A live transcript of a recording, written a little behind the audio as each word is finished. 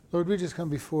Lord, we just come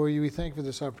before you. We thank you for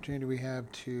this opportunity we have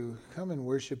to come and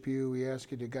worship you. We ask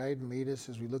you to guide and lead us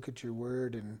as we look at your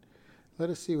word, and let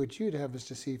us see what you'd have us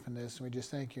to see from this. And we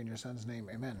just thank you in your son's name.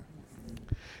 Amen.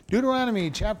 Deuteronomy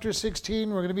chapter 16.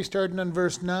 We're going to be starting on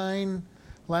verse 9.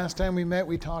 Last time we met,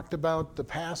 we talked about the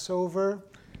Passover,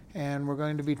 and we're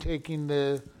going to be taking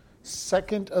the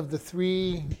second of the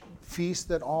three feasts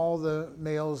that all the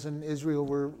males in Israel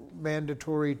were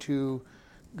mandatory to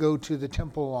go to the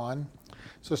temple on.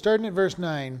 So starting at verse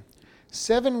 9,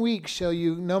 7 weeks shall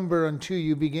you number unto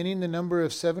you, beginning the number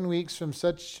of 7 weeks from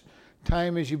such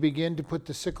time as you begin to put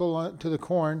the sickle to the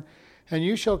corn. And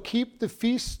you shall keep the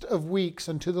feast of weeks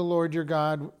unto the Lord your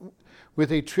God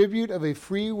with a tribute of a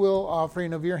free will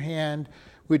offering of your hand,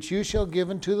 which you shall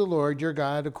give unto the Lord your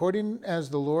God, according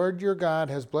as the Lord your God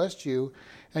has blessed you.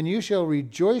 And you shall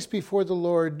rejoice before the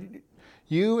Lord,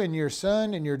 you and your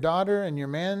son and your daughter and your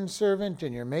manservant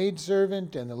and your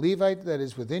maidservant and the Levite that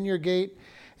is within your gate,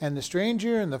 and the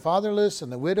stranger and the fatherless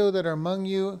and the widow that are among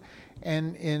you,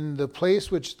 and in the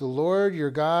place which the Lord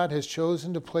your God has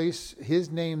chosen to place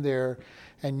his name there.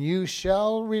 And you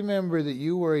shall remember that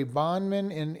you were a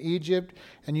bondman in Egypt,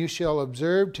 and you shall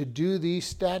observe to do these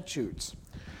statutes.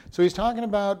 So he's talking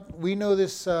about, we know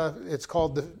this, it's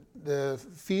called the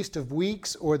Feast of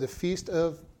Weeks, or the Feast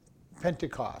of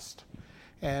Pentecost.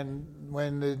 And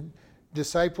when the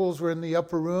disciples were in the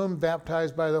upper room,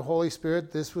 baptized by the Holy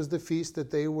Spirit, this was the feast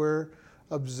that they were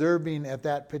observing at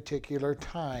that particular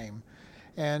time.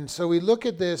 And so we look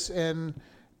at this, and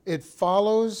it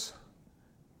follows.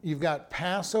 You've got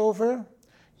Passover,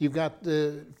 you've got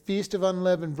the Feast of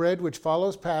Unleavened Bread, which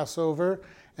follows Passover,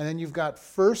 and then you've got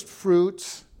First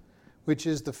Fruits, which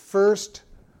is the first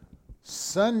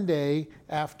Sunday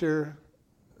after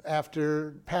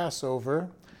Passover.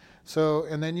 So,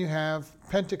 and then you have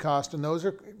Pentecost, and those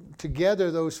are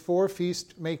together, those four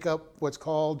feasts make up what's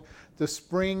called the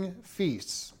spring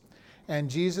feasts. And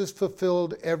Jesus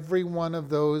fulfilled every one of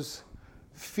those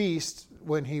feasts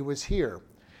when he was here.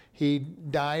 He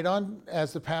died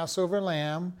as the Passover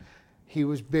lamb. He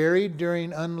was buried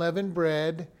during unleavened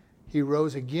bread. He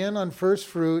rose again on first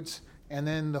fruits, and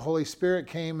then the Holy Spirit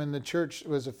came and the church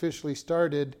was officially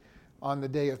started on the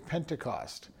day of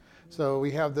Pentecost. So we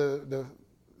have the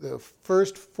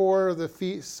first four of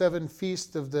the 7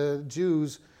 feasts of the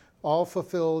Jews all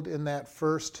fulfilled in that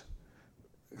first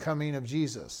coming of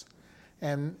Jesus.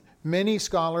 And many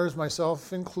scholars,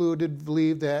 myself included,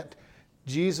 believe that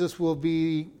Jesus will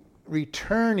be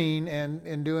returning and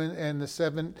the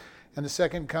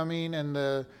second coming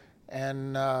and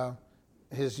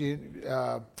his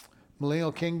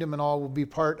millennial kingdom and all will be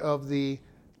part of the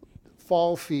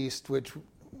fall feast, which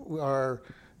are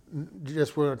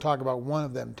just, we're going to talk about one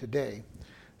of them today.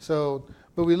 So,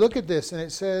 but we look at this and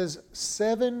it says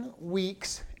 7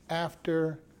 weeks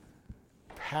after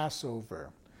Passover.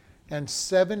 And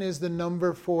 7 is the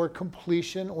number for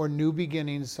completion or new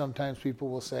beginnings, sometimes people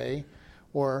will say,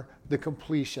 or the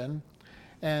completion.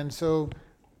 And so,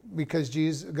 because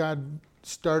God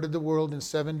started the world in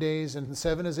 7 days, and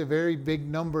 7 is a very big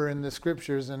number in the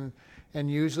scriptures, and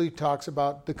usually talks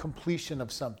about the completion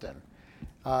of something.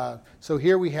 So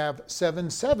here we have 7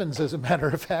 sevens, as a matter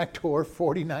of fact, or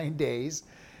 49 days,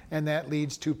 and that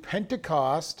leads to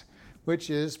Pentecost,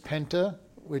 which is Penta,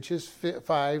 which is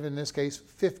 5, in this case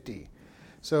 50.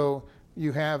 So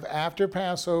you have after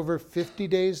Passover, 50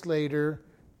 days later,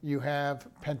 you have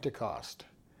Pentecost.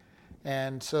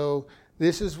 And so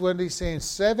this is what he's saying,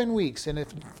 7 weeks, and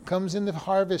it comes in the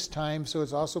harvest time, so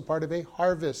it's also part of a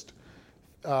harvest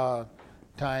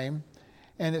time.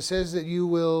 And it says that you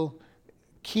will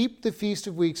keep the Feast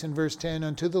of Weeks, in verse 10,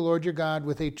 unto the Lord your God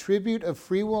with a tribute of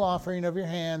freewill offering of your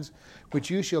hands,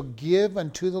 which you shall give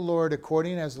unto the Lord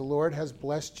according as the Lord has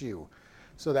blessed you.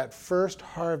 So that first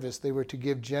harvest they were to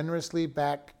give generously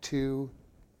back to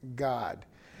God.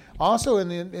 Also in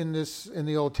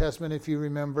the Old Testament, if you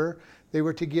remember, they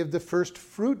were to give the first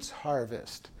fruits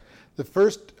harvest. The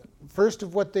first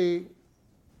of what they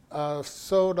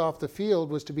sowed off the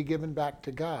field was to be given back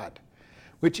to God,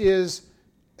 which is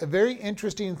a very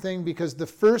interesting thing, because the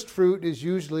first fruit is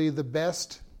usually the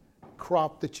best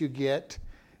crop that you get,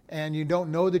 and you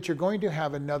don't know that you're going to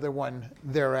have another one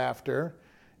thereafter.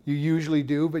 You usually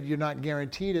do, but you're not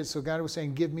guaranteed it. So God was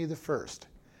saying, give me the first.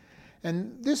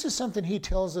 And this is something he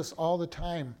tells us all the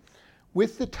time.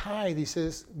 With the tithe, he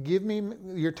says, give me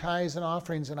your tithes and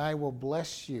offerings and I will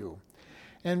bless you.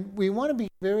 And we want to be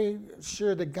very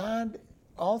sure that God,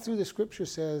 all through the scripture,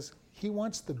 says he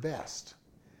wants the best.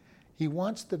 He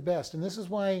wants the best. And this is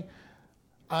why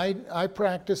I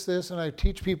practice this, and I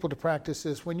teach people to practice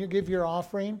this. When you give your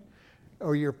offering,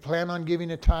 or you plan on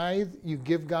giving a tithe, you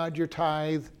give God your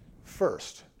tithe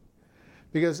first.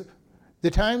 Because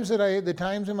the times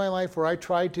in my life where I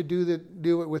tried to do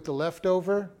it with the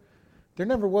leftover, there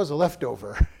never was a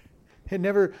leftover. It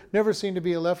never seemed to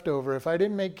be a leftover. If I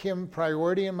didn't make him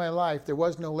priority in my life, there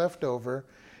was no leftover.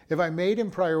 If I made him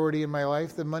priority in my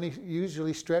life, the money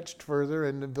usually stretched further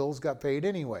and the bills got paid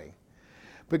anyway.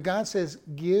 But God says,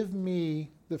 give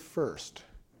me the first.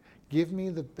 Give me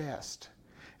the best.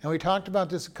 And we talked about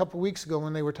this a couple weeks ago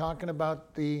when they were talking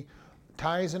about the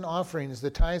tithes and offerings. The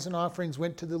tithes and offerings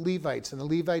went to the Levites, and the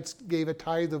Levites gave a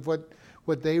tithe of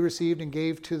what they received and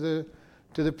gave to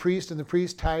the priest, and the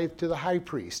priest tithed to the high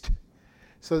priest.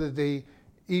 So that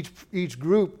each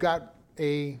group got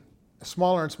a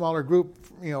smaller and smaller group,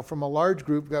 from a large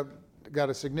group got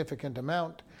a significant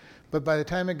amount. But by the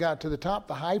time it got to the top,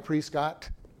 the high priest got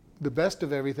the best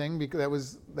of everything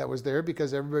because that was there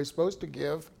because everybody's supposed to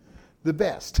give the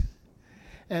best.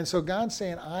 And so God's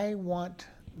saying, I want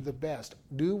the best.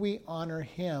 Do we honor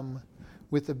him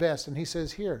with the best? And he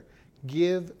says here,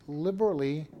 give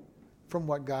liberally from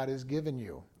what God has given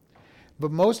you.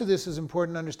 But most of this is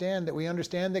important to understand, that we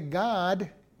understand that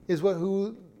God is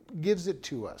who gives it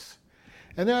to us.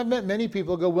 And then I've met many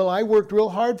people who go, well, I worked real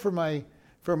hard for my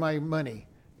money.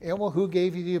 Yeah, well, who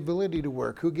gave you the ability to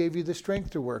work? Who gave you the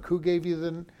strength to work? Who gave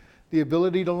you the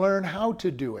ability to learn how to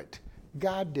do it?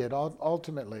 God did,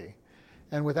 ultimately.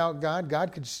 And without God,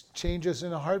 God could change us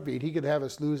in a heartbeat. He could have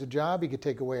us lose a job. He could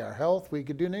take away our health. We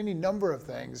could do any number of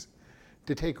things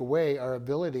to take away our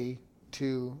ability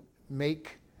to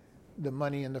make the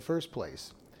money in the first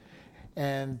place.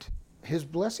 And his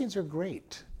blessings are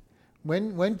great.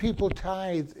 When people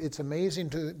tithe, it's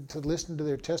amazing to listen to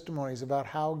their testimonies about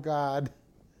how God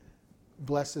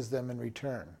blesses them in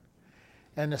return.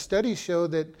 And the studies show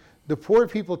that the poor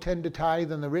people tend to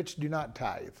tithe and the rich do not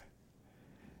tithe.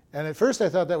 And at first I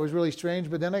thought that was really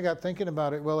strange, but then I got thinking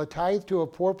about it. Well, a tithe to a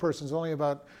poor person is only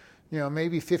about,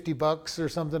 maybe $50 or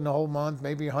something the whole month,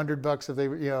 maybe $100 if they,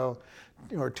 or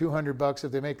 $200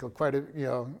 if they make quite a,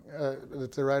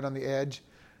 if they're right on the edge.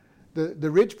 The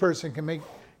rich person can make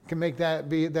that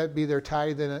be their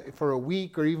tithe for a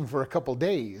week or even for a couple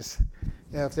days.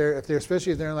 If they're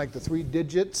especially if they're in like the 3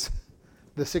 digits,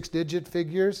 the 6-digit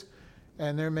figures,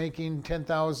 and they're making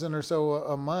 $10,000 or so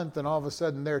a month, and all of a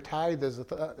sudden their tithe is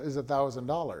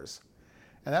 $1,000.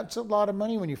 And that's a lot of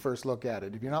money when you first look at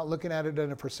it. If you're not looking at it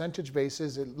on a percentage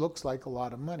basis, it looks like a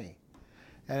lot of money.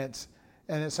 And it's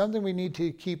something we need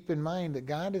to keep in mind, that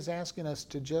God is asking us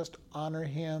to just honor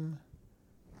him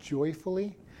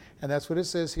joyfully. And that's what it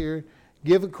says here.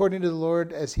 Give according to the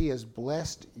Lord as he has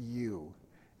blessed you.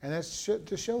 And that's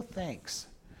to show thanks.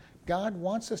 God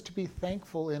wants us to be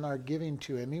thankful in our giving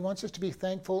to him. He wants us to be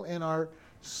thankful in our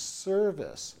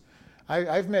service.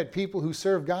 I've met people who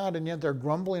serve God, and yet they're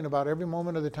grumbling about every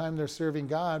moment of the time they're serving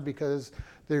God because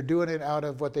they're doing it out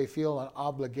of what they feel an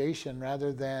obligation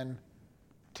rather than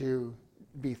to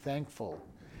be thankful.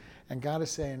 And God is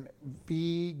saying,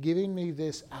 be giving me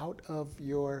this out of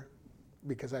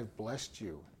because I've blessed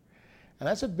you. And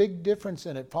that's a big difference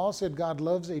in it. Paul said God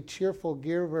loves a cheerful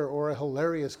giver or a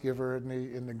hilarious giver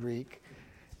in the Greek.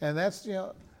 And that's,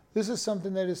 this is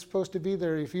something that is supposed to be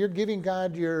there. If you're giving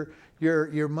God your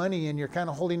money and you're kind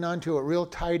of holding on to it real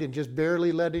tight and just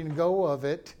barely letting go of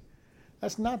it,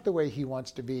 that's not the way he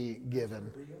wants to be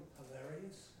given.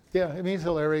 Hilarious? Yeah, it means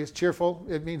hilarious. Cheerful,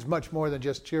 it means much more than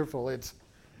just cheerful. It's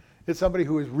somebody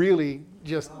who is really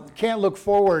just can't look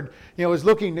forward, is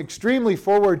looking extremely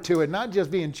forward to it, not just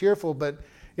being cheerful, but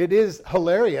it is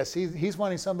hilarious. He's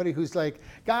wanting somebody who's like,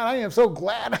 God, I am so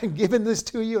glad I'm giving this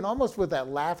to you, and almost with that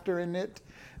laughter in it.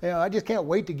 I just can't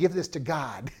wait to give this to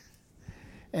God.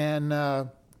 And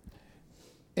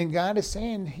God is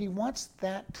saying he wants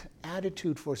that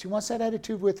attitude for us. He wants that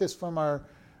attitude with us from our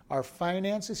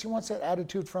finances. He wants that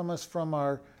attitude from us from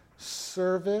our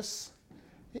service.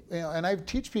 And I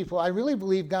teach people, I really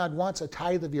believe God wants a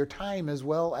tithe of your time as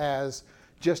well as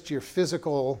just your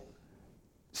physical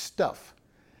stuff.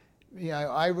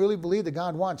 I really believe that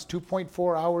God wants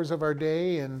 2.4 hours of our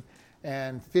day and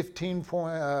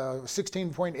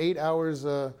 16.8 hours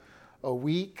a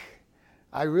week.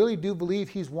 I really do believe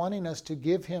he's wanting us to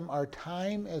give him our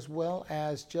time as well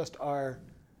as just our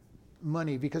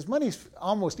money, because money's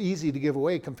almost easy to give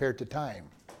away compared to time.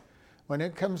 When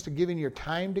it comes to giving your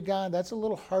time to God, that's a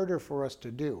little harder for us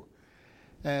to do.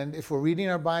 And if we're reading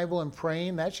our Bible and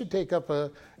praying, that should take up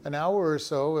an hour or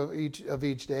so of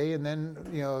each day, and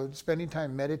then spending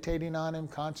time meditating on him,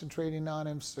 concentrating on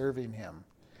him, serving him.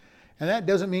 And that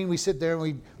doesn't mean we sit there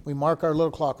and we mark our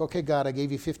little clock. Okay, God, I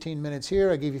gave you 15 minutes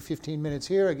here. I gave you 15 minutes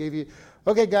here.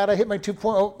 Okay, God, I hit my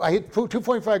 2.0. I hit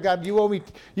 2.5. God, you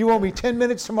owe me 10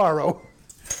 minutes tomorrow.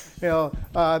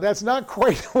 That's not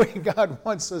quite the way God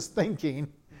wants us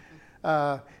thinking.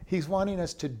 He's wanting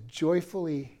us to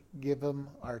joyfully give him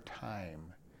our time.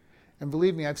 And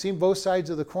believe me, I've seen both sides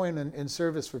of the coin in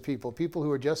service for people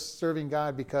who are just serving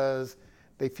God because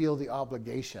they feel the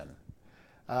obligation.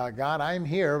 God, I'm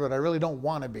here, but I really don't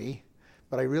want to be,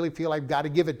 but I really feel I've got to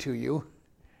give it to you.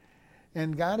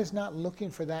 And God is not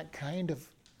looking for that kind of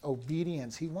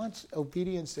obedience. He wants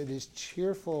obedience that is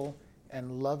cheerful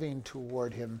and loving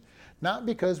toward him, not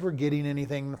because we're getting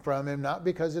anything from him, not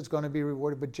because it's going to be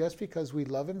rewarded, but just because we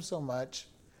love him so much,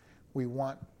 we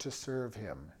want to serve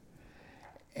him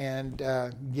and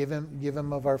give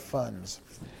him of our funds.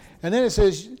 And then it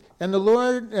says, and the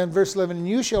Lord, and verse 11, and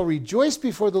you shall rejoice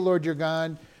before the Lord your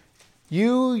God,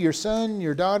 you, your son,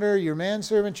 your daughter, your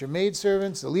manservants, your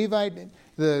maidservants, the Levite,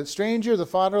 the stranger, the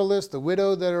fatherless, the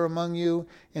widow that are among you,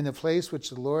 in the place which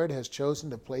the Lord has chosen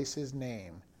to place his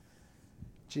name.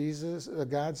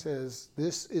 God says,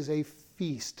 this is a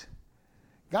feast.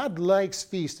 God likes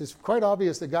feasts. It's quite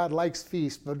obvious that God likes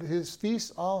feasts, but his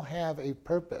feasts all have a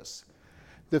purpose.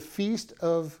 The feast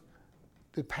of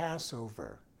the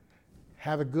Passover.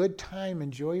 Have a good time,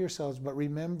 enjoy yourselves, but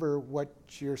remember what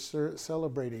you're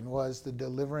celebrating was the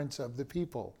deliverance of the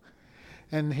people.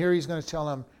 And here he's going to tell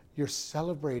them, you're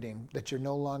celebrating that you're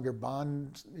no longer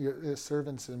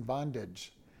servants in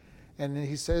bondage. And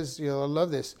he says, I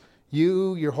love this.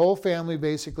 You, your whole family,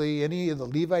 basically, any of the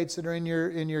Levites that are in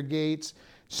your gates,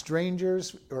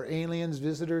 strangers or aliens,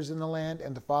 visitors in the land,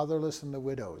 and the fatherless and the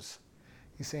widows.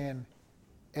 He's saying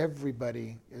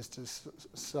everybody is to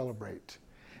celebrate.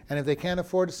 And if they can't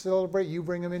afford to celebrate, you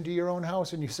bring them into your own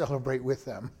house and you celebrate with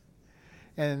them.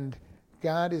 And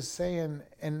God is saying,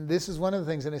 and this is one of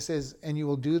the things, and it says, and you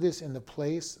will do this in the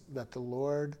place that the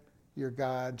Lord your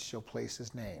God shall place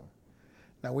his name.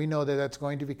 Now we know that that's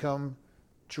going to become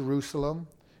Jerusalem,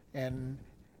 and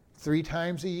 3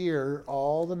 times a year,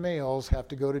 all the males have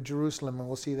to go to Jerusalem, and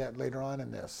we'll see that later on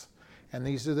in this. And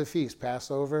these are the feasts,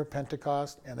 Passover,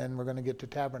 Pentecost, and then we're going to get to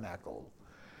Tabernacle.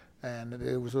 And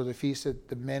it was the feast that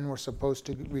the men were supposed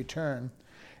to return.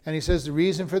 And he says the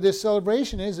reason for this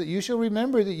celebration is that you shall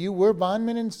remember that you were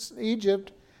bondmen in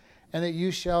Egypt, and that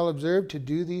you shall observe to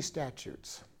do these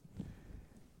statutes.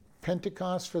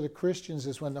 Pentecost for the Christians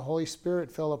is when the Holy Spirit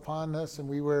fell upon us and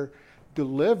we were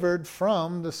delivered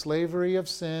from the slavery of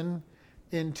sin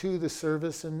into the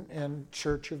service and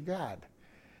church of God.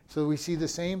 So we see the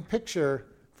same picture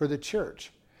for the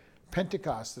church.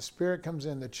 Pentecost, the Spirit comes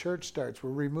in, the church starts.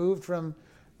 We're removed from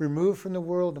the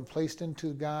world and placed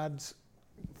into God's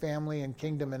family and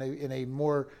kingdom in a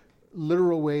more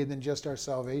literal way than just our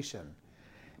salvation.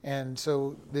 And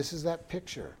so this is that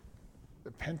picture.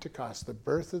 The Pentecost, the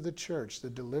birth of the church, the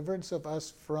deliverance of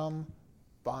us from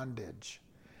bondage.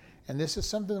 And this is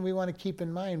something that we want to keep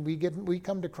in mind. We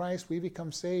come to Christ, we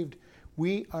become saved.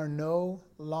 We are no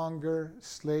longer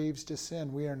slaves to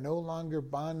sin. We are no longer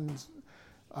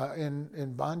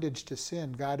in bondage to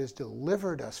sin. God has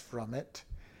delivered us from it,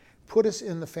 put us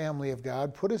in the family of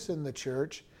God, put us in the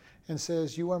church, and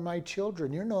says, you are my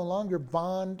children. You're no longer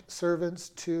bond servants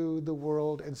to the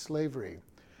world and slavery.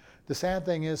 The sad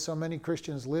thing is so many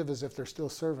Christians live as if they're still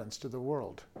servants to the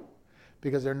world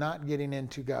because they're not getting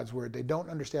into God's word. They don't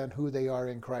understand who they are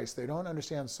in Christ. They don't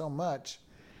understand so much,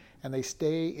 and they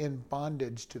stay in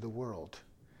bondage to the world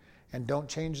and don't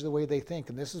change the way they think.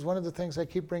 And this is one of the things I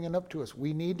keep bringing up to us.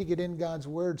 We need to get in God's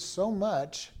word so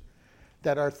much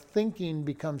that our thinking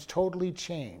becomes totally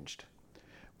changed.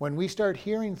 When we start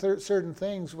hearing certain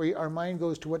things, our mind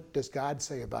goes to what does God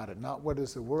say about it, not what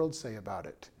does the world say about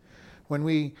it. When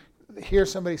we hear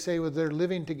somebody say, well, they're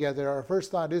living together, our first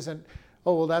thought isn't,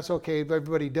 oh, well, that's okay if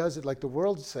everybody does it like the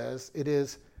world says. It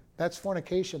is, that's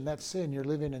fornication, that's sin, you're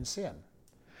living in sin.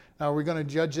 Now, are we going to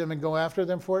judge them and go after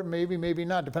them for it? Maybe, maybe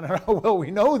not, depending on how well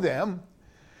we know them.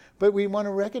 But we want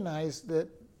to recognize that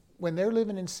when they're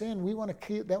living in sin, we want to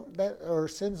keep that or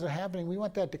sins are happening, we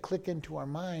want that to click into our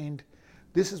mind.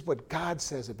 This is what God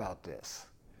says about this.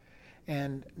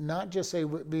 And not just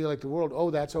be like the world, oh,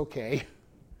 that's okay.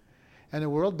 And the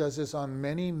world does this on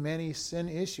many, many sin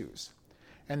issues.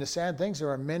 And the sad thing is there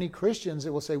are many Christians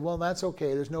that will say, well, that's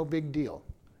okay, there's no big deal.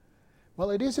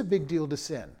 Well, it is a big deal to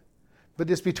sin. But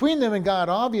it's between them and God,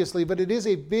 obviously, but it is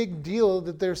a big deal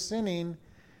that they're sinning,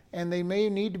 and they may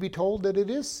need to be told that it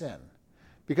is sin,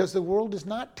 because the world is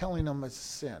not telling them it's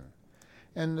sin.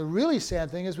 And the really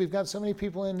sad thing is we've got so many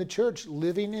people in the church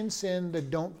living in sin that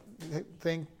don't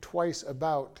think twice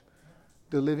about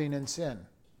the living in sin.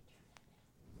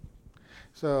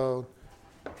 So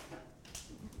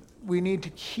we need to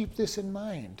keep this in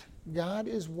mind. God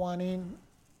is wanting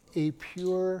a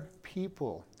pure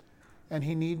people. And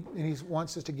he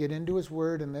wants us to get into his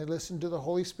word and listen to the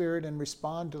Holy Spirit and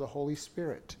respond to the Holy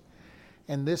Spirit.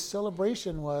 And this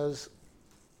celebration was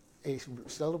a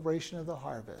celebration of the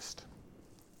harvest.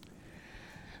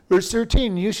 Verse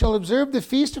 13, you shall observe the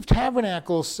Feast of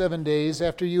Tabernacles 7 days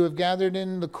after you have gathered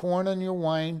in the corn and your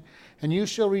wine, and you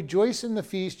shall rejoice in the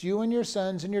feast, you and your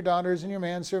sons and your daughters and your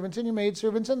manservants and your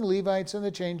maidservants and the Levites and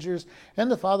the changers and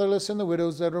the fatherless and the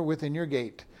widows that are within your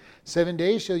gate. 7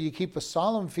 days shall you keep a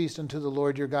solemn feast unto the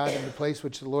Lord your God in the place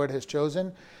which the Lord has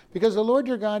chosen, because the Lord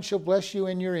your God shall bless you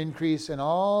in your increase and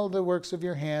all the works of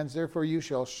your hands. Therefore you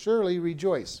shall surely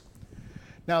rejoice.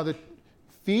 Now the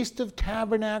Feast of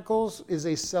Tabernacles is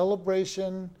a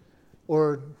celebration,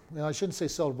 or I shouldn't say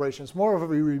celebration, it's more of a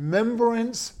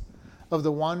remembrance of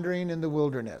the wandering in the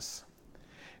wilderness.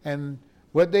 And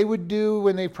what they would do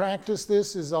when they practiced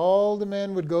this is all the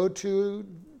men would go to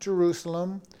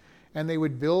Jerusalem and they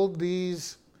would build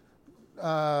these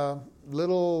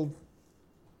little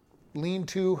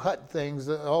lean-to hut things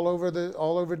all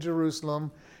over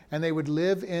Jerusalem, and they would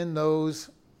live in those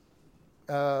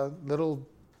little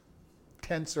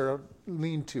tents or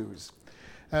lean-tos.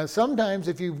 Sometimes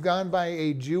if you've gone by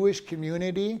a Jewish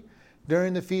community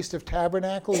during the Feast of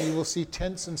Tabernacle, you will see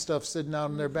tents and stuff sitting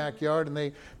out in their backyard, and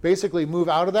they basically move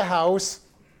out of the house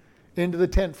into the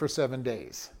tent for 7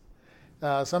 days.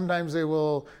 Sometimes they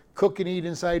will cook and eat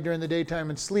inside during the daytime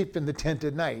and sleep in the tent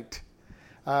at night.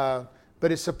 But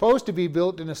it's supposed to be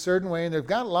built in a certain way, and they've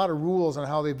got a lot of rules on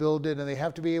how they build it, and they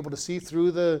have to be able to see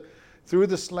through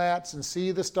the slats and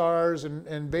see the stars,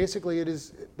 and basically it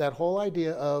is that whole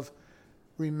idea of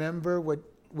remember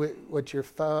what your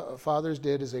fathers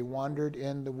did is they wandered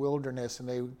in the wilderness, and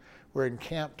they were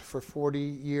encamped for 40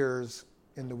 years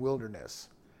in the wilderness.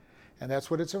 And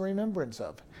that's what it's a remembrance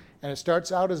of. And it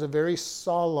starts out as a very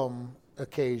solemn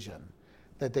occasion,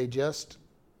 that they just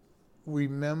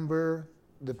remember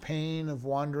the pain of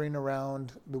wandering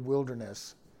around the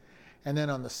wilderness. And then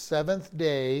on the 7th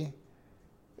day,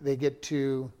 they get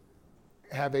to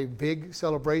have a big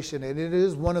celebration, and it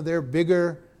is one of their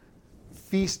bigger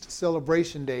feast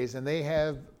celebration days, and they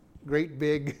have great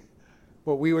big,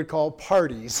 what we would call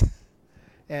parties,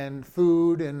 and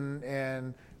food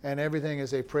and everything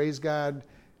as they praise God.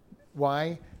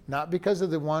 Why? Not because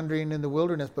of the wandering in the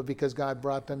wilderness, but because God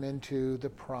brought them into the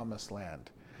promised land.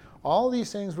 All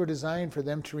these things were designed for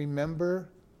them to remember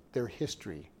their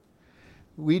history.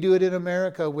 We do it in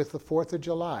America with the 4th of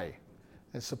July.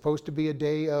 It's supposed to be a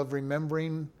day of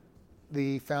remembering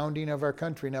the founding of our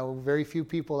country. Now, very few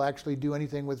people actually do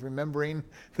anything with remembering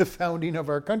the founding of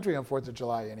our country on 4th of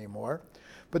July anymore.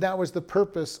 But that was the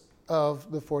purpose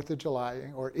of the 4th of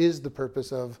July, or is the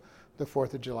purpose of the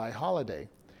 4th of July holiday.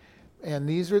 And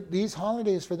these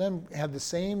holidays for them had the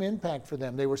same impact for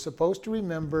them. They were supposed to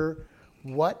remember,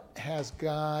 what has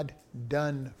God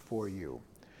done for you?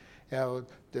 Now,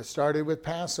 it started with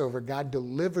Passover. God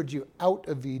delivered you out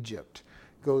of Egypt.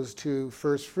 Goes to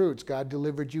first fruits. God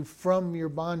delivered you from your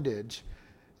bondage.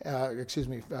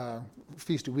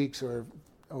 Feast of Weeks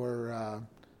or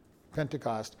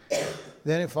Pentecost.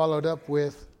 Then it followed up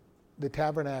with the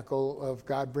tabernacle of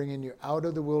God bringing you out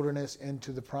of the wilderness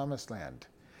into the promised land.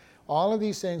 All of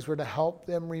these things were to help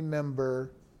them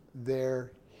remember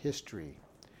their history.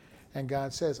 And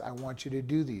God says, I want you to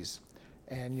do these.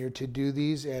 And you're to do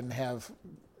these and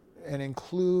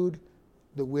include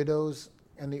the widows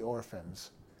and the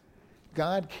orphans.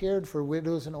 God cared for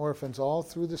widows and orphans all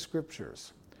through the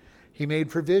scriptures. He made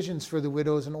provisions for the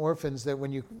widows and orphans, that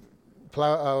when you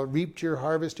reaped your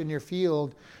harvest in your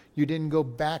field, you didn't go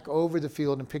back over the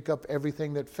field and pick up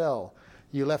everything that fell.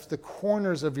 You left the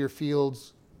corners of your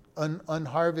fields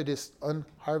unharvested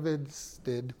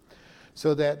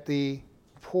so that the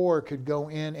poor could go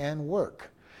in and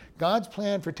work. God's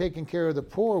plan for taking care of the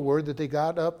poor were that they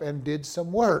got up and did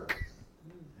some work.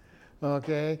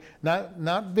 Okay,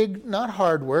 not big, not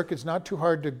hard work. It's not too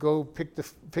hard to go pick the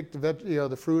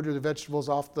fruit or the vegetables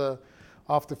off the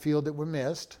field that were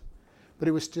missed, but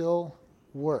it was still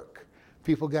work.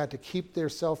 People got to keep their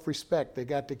self-respect. They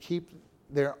got to keep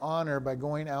their honor by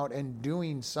going out and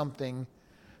doing something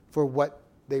for what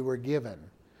they were given.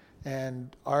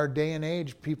 And our day and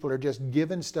age, people are just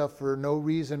given stuff for no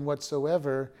reason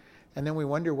whatsoever, and then we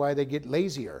wonder why they get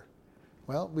lazier.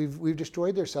 Well, we've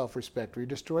destroyed their self-respect. We've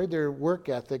destroyed their work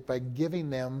ethic by giving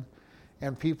them,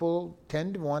 and people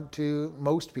tend to want to,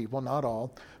 most people, not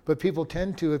all, but people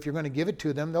tend to, if you're going to give it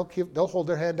to them, they'll hold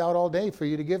their hand out all day for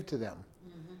you to give to them.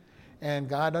 Mm-hmm. And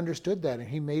God understood that, and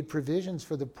He made provisions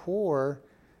for the poor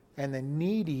and the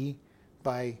needy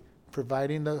by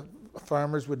providing the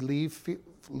farmers would leave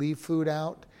food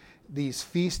out. These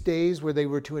feast days where they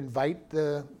were to invite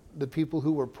the the people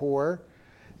who were poor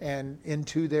and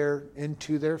into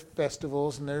their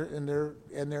festivals and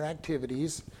their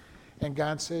activities. And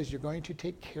God says, you're going to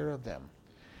take care of them.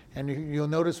 And you'll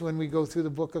notice when we go through the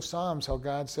book of Psalms how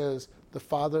God says the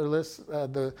fatherless,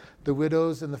 the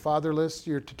widows and the fatherless,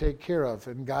 you're to take care of.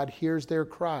 And God hears their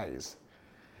cries.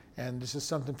 And this is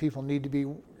something people need to be,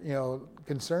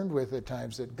 concerned with at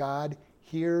times, that God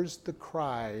hears the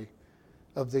cry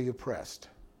of the oppressed.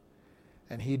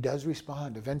 And he does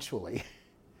respond eventually.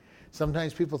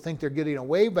 Sometimes people think they're getting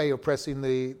away by oppressing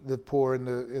the poor and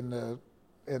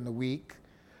the weak.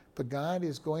 But God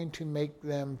is going to make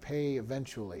them pay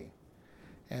eventually.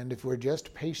 And if we're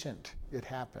just patient, it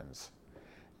happens.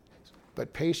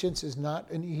 But patience is not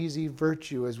an easy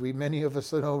virtue, as many of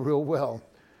us know real well.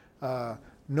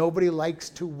 Nobody likes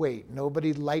to wait.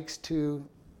 Nobody likes to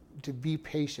be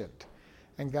patient.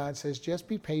 And God says, just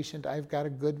be patient. I've got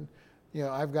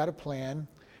a plan.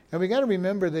 And we got to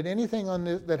remember that anything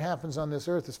that happens on this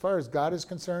earth, as far as God is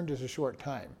concerned, is a short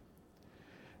time.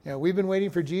 We've been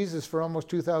waiting for Jesus for almost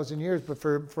 2,000 years, but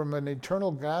from an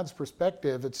eternal God's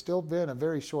perspective, it's still been a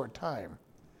very short time.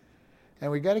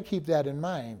 And we got to keep that in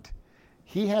mind.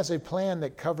 He has a plan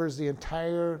that covers the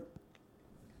entire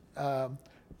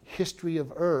history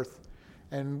of earth,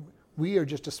 and we are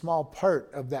just a small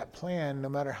part of that plan, no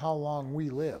matter how long we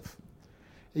live.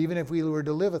 Even if we were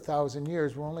to live 1,000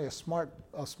 years, we're only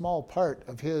a small part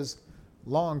of his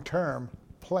long-term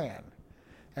plan.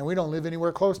 And we don't live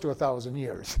anywhere close to 1,000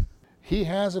 years. He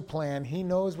has a plan. He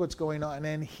knows what's going on,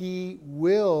 and he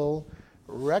will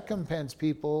recompense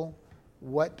people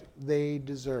what they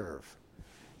deserve.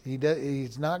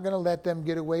 He's not going to let them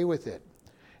get away with it.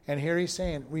 And here he's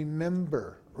saying,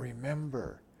 remember.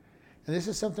 And this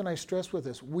is something I stress with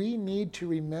us. We need to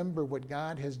remember what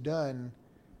God has done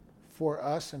for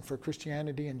us and for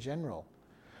Christianity in general.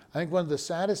 I think one of the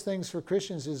saddest things for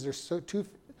Christians is there's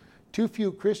too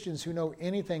few Christians who know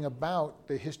anything about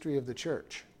the history of the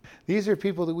church. These are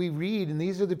people that we read, and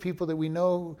these are the people that we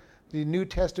know the New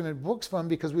Testament books from,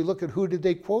 because we look at who did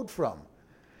they quote from.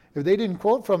 If they didn't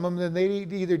quote from them, then they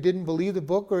either didn't believe the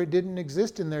book or it didn't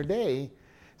exist in their day.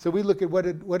 So we look at what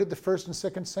did the first and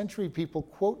second century people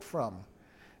quote from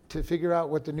to figure out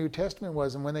what the New Testament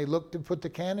was. And when they looked to put the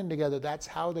canon together, that's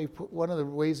how one of the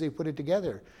ways they put it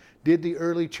together. Did the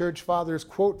early church fathers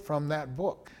quote from that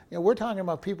book? We're talking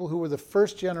about people who were the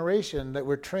first generation that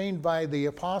were trained by the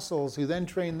apostles, who then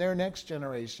trained their next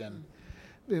generation,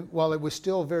 while it was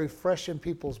still very fresh in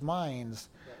people's minds.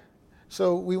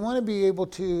 So we want to be able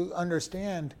to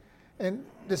understand. And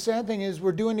the sad thing is,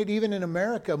 we're doing it even in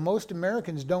America. Most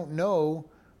Americans don't know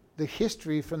the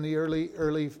history from the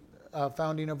early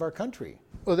founding of our country.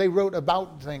 Well, they wrote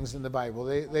about things in the Bible.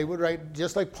 They would write,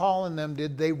 just like Paul and them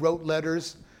did. They wrote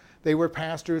letters. They were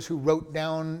pastors who wrote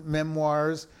down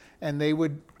memoirs, and they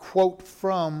would quote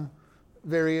from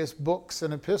various books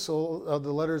and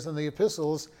the letters and the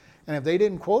epistles. And if they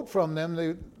didn't quote from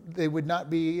them, they would not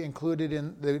be included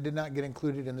in. They did not get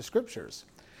included in the scriptures,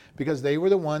 because they were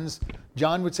the ones.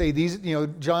 John would say these.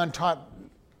 John taught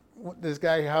this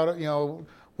guy how to,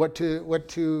 what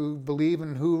to believe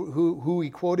and who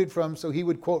he quoted from. So he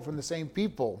would quote from the same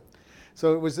people.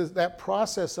 So it was that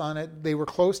process on it. They were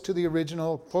close enough to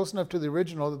the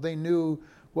original that they knew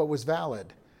what was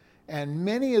valid. And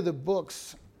many of the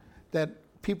books that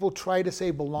people try to say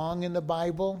belong in the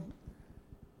Bible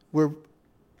were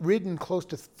written close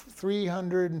to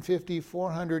 350,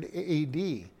 400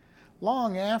 AD.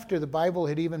 Long after the Bible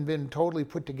had even been totally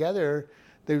put together,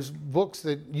 there's books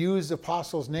that use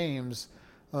apostles' names.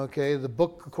 Okay, the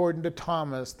book according to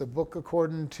Thomas, the book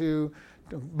according to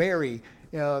Mary.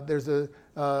 There's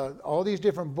all these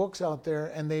different books out there,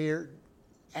 and they're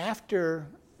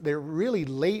really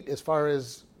late as far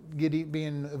as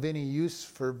being of any use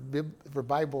for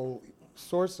Bible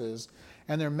sources,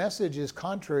 and their message is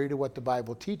contrary to what the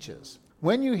Bible teaches.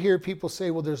 When you hear people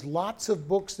say, well, there's lots of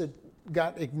books that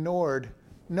got ignored,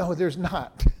 no, there's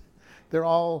not. They're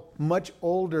all much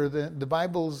older. The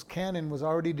Bible's canon was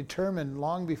already determined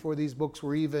long before these books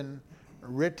were even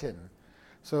written.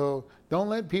 So don't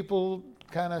let people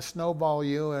kind of snowball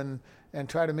you and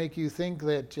try to make you think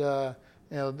that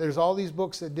there's all these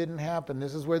books that didn't happen.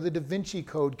 This is where the Da Vinci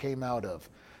Code came out of.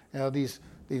 These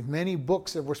many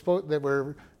books that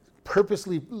were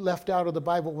purposely left out of the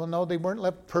Bible. Well, no, they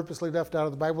weren't purposely left out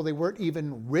of the Bible. They weren't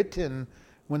even written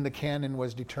when the canon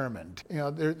was determined.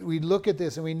 We look at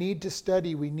this and we need to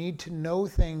study. We need to know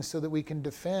things so that we can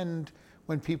defend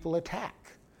when people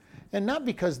attack. And not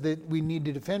because that we need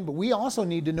to defend, but we also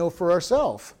need to know for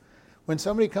ourselves. When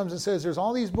somebody comes and says there's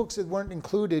all these books that weren't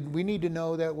included, we need to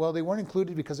know that, well, they weren't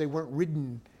included because they weren't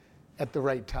written at the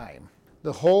right time.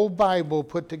 The whole Bible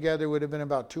put together would have been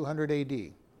about 200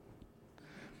 AD.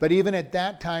 But even at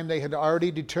that time, they had already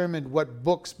determined what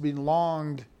books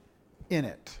belonged in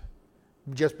it,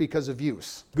 just because of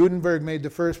use. Gutenberg made the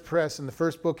first press, and the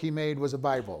first book he made was a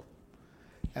Bible.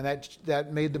 And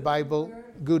that made the Bible,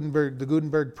 Gutenberg, the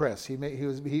Gutenberg press. He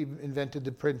invented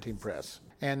the printing press.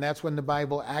 And that's when the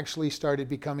Bible actually started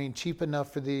becoming cheap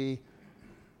enough for the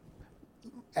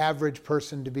average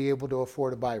person to be able to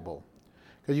afford a Bible.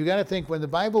 Because you got to think, when the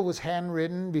Bible was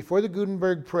handwritten, before the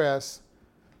Gutenberg press,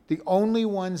 the only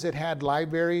ones that had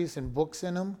libraries and books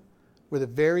in them were the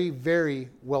very, very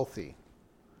wealthy.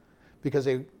 Because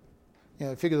they,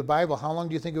 figure the Bible, how long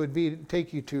do you think it would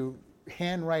take you to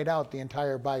handwrite out the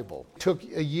entire Bible? It took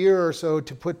a year or so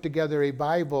to put together a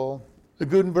Bible. The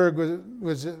Gutenberg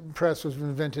press was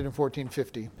invented in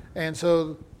 1450. And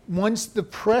so once the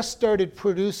press started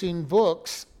producing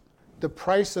books, the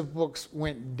price of books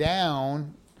went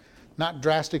down, not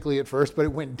drastically at first, but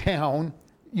it went down.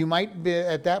 You might be,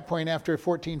 at that point after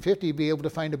 1450, be able to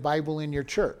find a Bible in your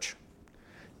church.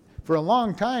 For a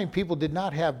long time, people did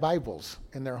not have Bibles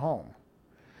in their home.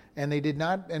 And they did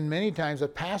not, and many times a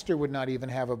pastor would not even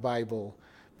have a Bible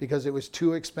because it was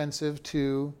too expensive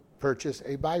to purchase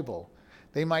a Bible.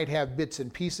 They might have bits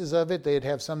and pieces of it. They'd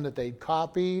have some that they'd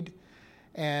copied.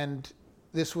 And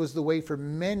this was the way for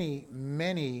many,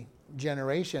 many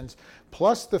generations.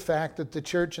 Plus the fact that the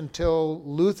church, until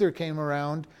Luther came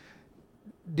around,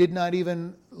 did not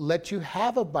even let you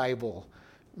have a Bible.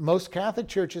 Most Catholic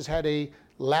churches had a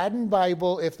Latin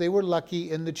Bible, if they were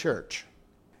lucky, in the church.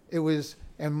 It was,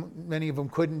 and many of them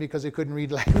couldn't because they couldn't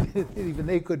read Latin. Even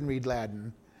they couldn't read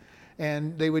Latin.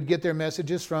 And they would get their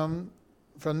messages from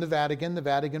the Vatican. The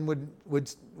Vatican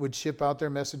would ship out their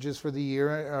messages for the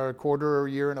year or a quarter or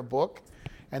a year in a book,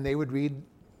 and they would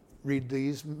read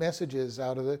these messages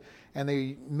out of it, and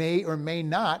they may or may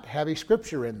not have a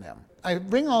scripture in them. I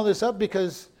bring all this up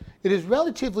because it is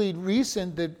relatively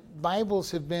recent that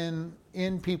Bibles have been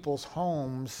in people's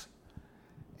homes,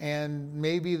 and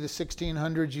maybe the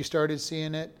 1600s you started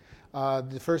seeing it.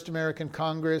 The first American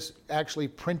Congress actually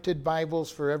printed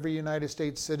Bibles for every United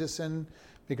States citizen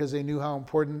because they knew how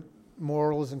important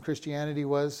morals and Christianity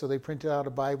was, so they printed out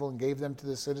a Bible and gave them to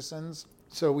the citizens.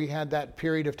 So we had that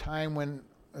period of time when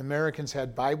Americans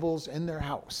had Bibles in their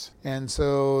house. And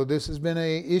so this has been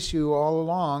an issue all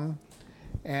along,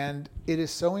 and it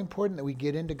is so important that we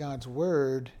get into God's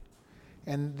Word.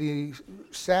 And the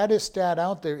saddest stat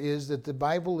out there is that the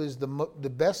Bible is the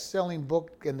best-selling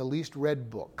book and the least read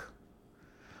book.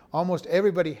 Almost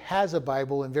everybody has a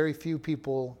Bible and very few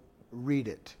people read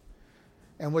it.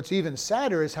 And what's even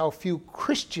sadder is how few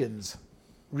Christians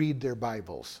read their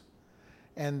Bibles.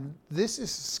 And this is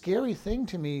a scary thing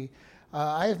to me.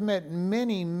 I have met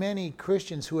many, many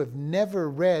Christians who have never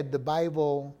read the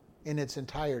Bible in its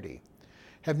entirety,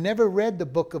 have never read the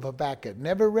book of Habakkuk,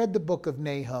 never read the book of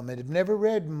Nahum, and have never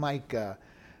read Micah.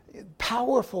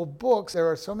 Powerful books. There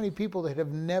are so many people that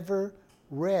have never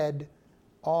read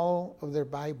all of their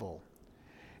Bible.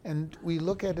 And we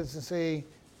look at it and say,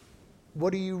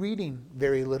 what are you reading?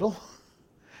 Very little.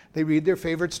 They read their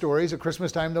favorite stories. At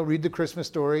Christmas time, they'll read the Christmas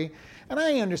story. And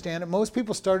I understand it. Most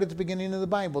people start at the beginning of the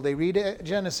Bible. They read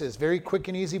Genesis, very quick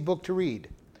and easy book to read.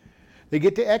 They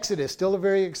get to Exodus, still a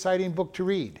very exciting book to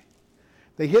read.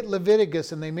 They hit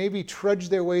Leviticus, and they maybe trudge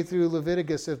their way through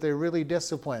Leviticus if they're really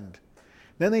disciplined.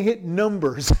 Then they hit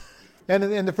Numbers.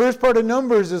 And the first part of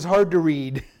Numbers is hard to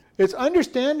read. It's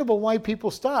understandable why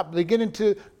people stop. They get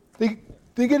into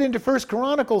 1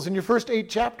 Chronicles, and your first 8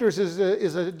 chapters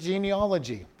is a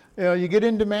genealogy. You get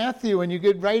into Matthew, and you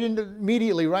get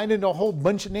immediately right into a whole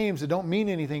bunch of names that don't mean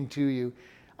anything to you.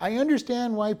 I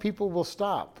understand why people will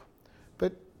stop,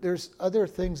 but there's other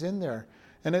things in there.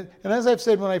 And as I've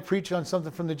said when I preach on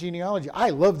something from the genealogy, I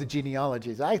love the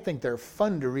genealogies. I think they're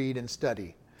fun to read and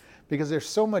study because there's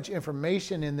so much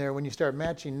information in there when you start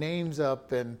matching names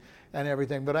up and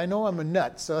everything. But I know I'm a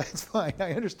nut, so it's fine.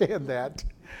 I understand that.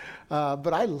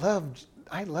 But I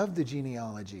love the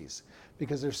genealogies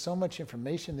because there's so much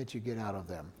information that you get out of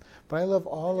them. But I love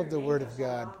all of the Word of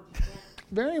God.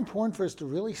 Very important for us to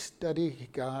really study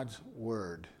God's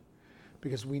Word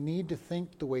because we need to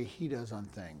think the way He does on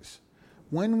things.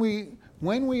 When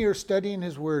we are studying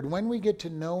His Word, when we get to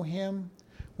know Him,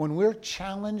 when we're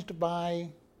challenged by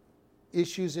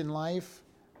issues in life,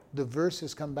 the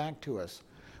verses come back to us.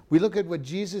 We look at what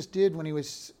Jesus did when He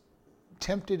was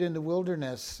tempted in the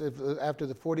wilderness after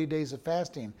the 40 days of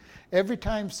fasting. Every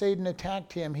time Satan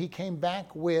attacked Him, He came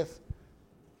back with,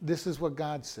 this is what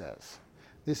God says.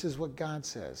 This is what God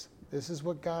says. This is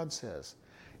what God says.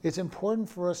 It's important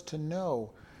for us to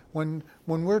know When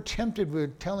we're tempted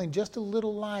with telling just a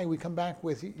little lie, we come back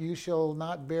with, you shall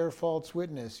not bear false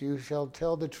witness. You shall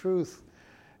tell the truth.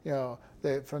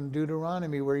 That from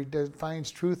Deuteronomy, where he defines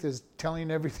truth as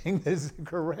telling everything that is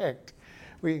correct.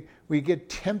 We get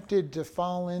tempted to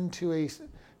fall into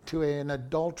an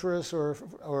adulterous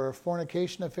or a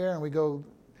fornication affair, and we go,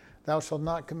 thou shalt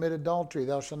not commit adultery,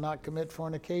 thou shalt not commit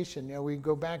fornication. We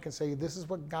go back and say, this is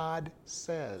what God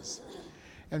says.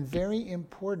 And very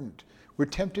important, we're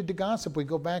tempted to gossip. We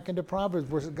go back into Proverbs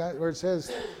where it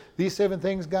says, these 7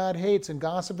 things God hates, and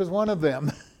gossip is one of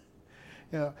them.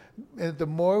 And the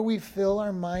more we fill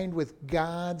our mind with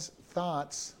God's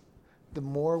thoughts, the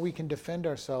more we can defend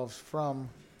ourselves from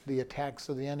the attacks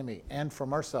of the enemy and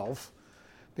from ourselves.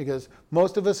 Because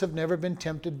most of us have never been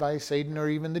tempted by Satan or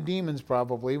even the demons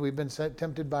probably. We've been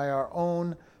tempted by our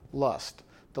own lust.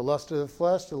 The lust of the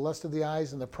flesh, the lust of the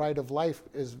eyes, and the pride of life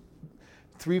is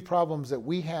 3 problems that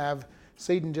we have.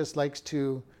 Satan just likes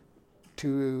to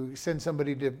send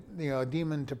somebody to, a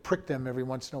demon to prick them every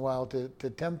once in a while to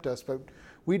tempt us. But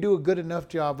we do a good enough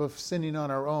job of sinning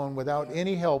on our own without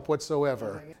any help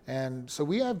whatsoever. And so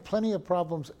we have plenty of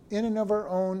problems in and of our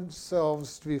own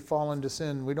selves to be fallen to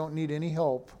sin. We don't need any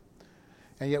help,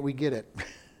 and yet we get it.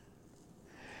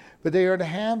 But they are to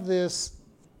have this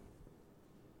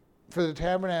for the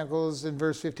tabernacles in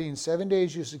verse 15. 7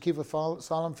 days you should keep a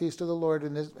solemn feast of the Lord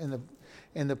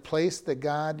in the place that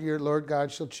God, your Lord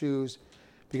God, shall choose,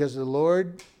 because the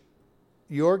Lord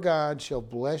your God shall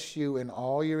bless you in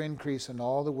all your increase and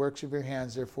all the works of your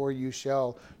hands. Therefore you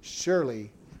shall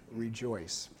surely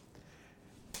rejoice.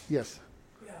 Yes?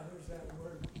 Yeah, there's that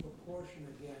word proportion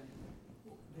again.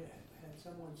 Had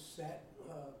someone set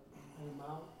an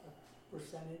amount, a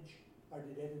percentage, or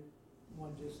did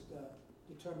everyone just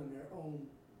determine their own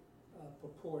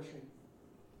proportion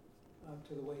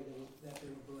to the way that they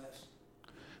were blessed?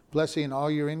 Blessing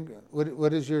all your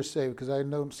what does yours say? Because I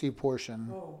don't see portion.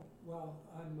 Oh, well,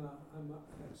 I'm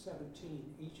at 17.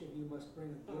 Each of you must bring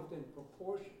a gift in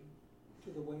proportion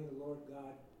to the way the Lord God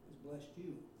has blessed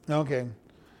you. Okay.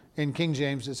 In King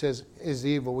James it says is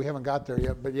evil. We haven't got there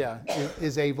yet, but yeah,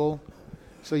 is able.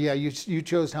 So yeah, you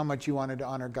chose how much you wanted to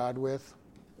honor God with.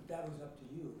 But that was up to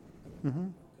you. Mm-hmm.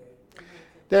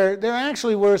 Okay. There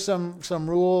actually were some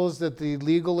rules that the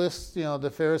legalists, the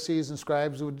Pharisees and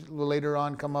scribes would later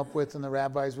on come up with, and the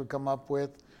rabbis would come up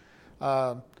with.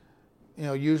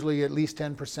 Usually at least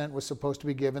 10% was supposed to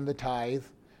be given the tithe,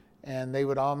 and they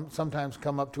would sometimes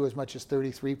come up to as much as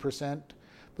 33%.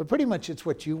 But pretty much it's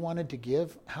what you wanted to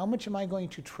give. How much am I going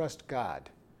to trust God?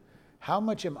 How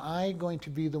much am I going to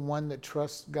be the one that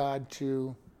trusts God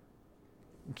to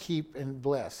keep and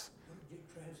bless? What did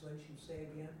your translation say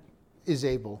again? Is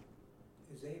able.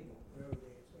 Is able. Wherever they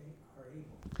say are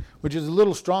able. Which is a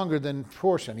little stronger than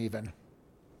portion even.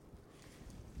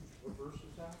 What verse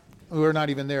is that? We're not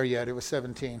even there yet. It was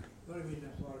 17. The only reason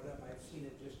I brought it up, I've seen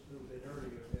it just a little bit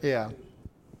earlier. Yeah.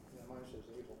 Mine says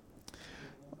able.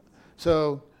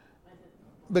 So,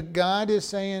 but God is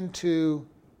saying to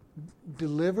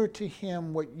deliver to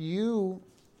him what you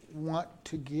want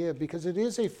to give, because it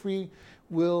is a free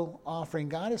will offering.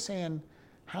 God is saying,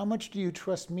 how much do you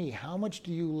trust me? How much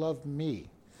do you love me?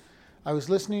 I was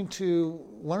listening to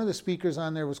one of the speakers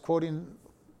on there was quoting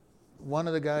one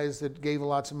of the guys that gave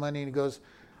lots of money, and he goes,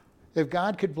 if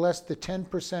God could bless the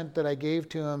 10% that I gave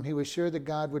to him, he was sure that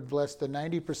God would bless the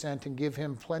 90% and give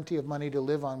him plenty of money to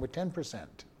live on with 10%.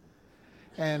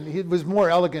 And he was more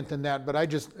elegant than that, but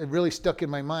it really stuck in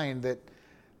my mind that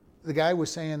the guy was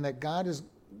saying that God is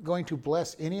going to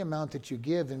bless any amount that you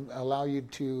give and allow you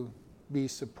to be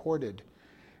supported.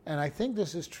 And I think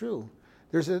this is true.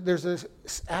 There's this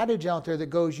adage out there that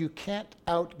goes, you can't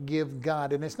outgive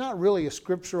God. And it's not really a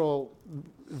scriptural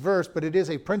verse, but it is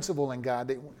a principle in God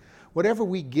that whatever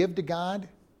we give to God,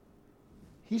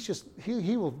 he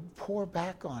will pour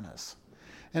back on us.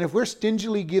 And if we're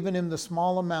stingily giving him the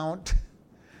small amount,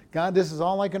 God, this is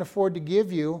all I can afford to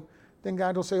give you, then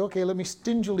God will say, okay, let me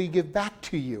stingily give back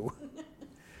to you.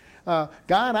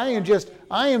 God, I just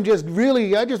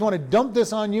want to dump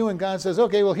this on you. And God says,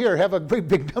 okay, well, here, have a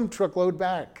big dump truck load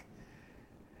back.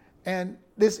 And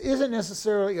this isn't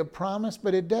necessarily a promise,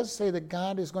 but it does say that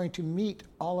God is going to meet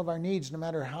all of our needs no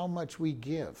matter how much we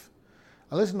give.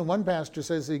 I listened to one pastor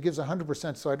says he gives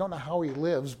 100%, so I don't know how he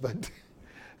lives, but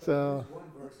so. There's one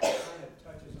verse that kind of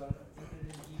touches on it, and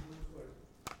in Hebrews where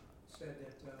it said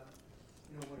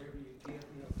that, whatever you give,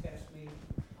 test me,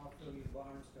 I'll fill your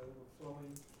barns to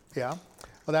overflowing. Yeah.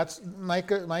 Well, that's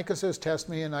Micah. Micah says, test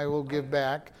me and I will give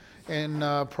back. In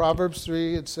Proverbs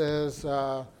 3, it says,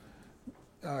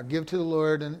 Give to the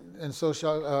Lord, and so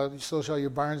shall your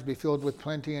barns be filled with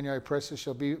plenty, and your presses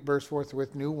shall burst forth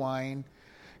with new wine.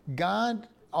 God,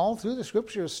 all through the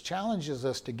scriptures, challenges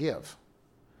us to give.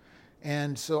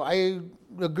 And so I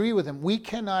agree with him. We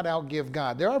cannot outgive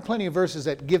God. There are plenty of verses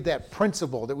that give that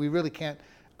principle that we really can't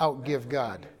outgive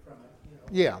God.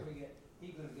 Yeah.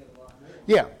 He's going to get a lot more.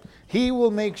 Yeah. He will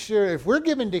make sure, if we're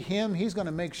given to him, he's going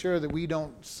to make sure that we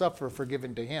don't suffer for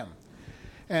giving to him.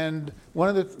 And one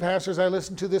of the pastors I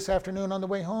listened to this afternoon on the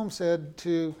way home said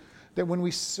that when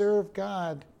we serve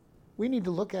God, we need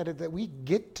to look at it that we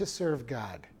get to serve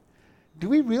God. Do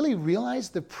we really realize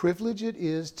the privilege it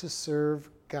is to serve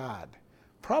God?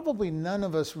 Probably none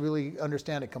of us really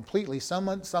understand it completely. Some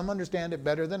understand it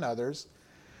better than others.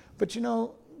 But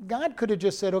God could have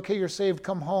just said, okay, you're saved,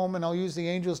 come home, and I'll use the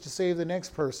angels to save the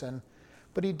next person.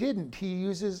 But he didn't. He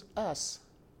uses us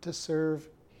to serve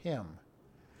him.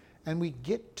 And we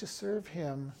get to serve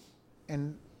him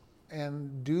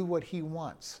and do what he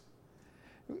wants.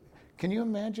 Can you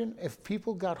imagine if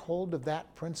people got hold of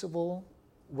that principle,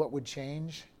 what would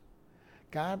change?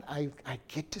 God, I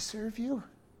get to serve you.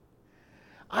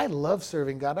 I love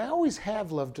serving God. I always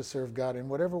have loved to serve God in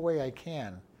whatever way I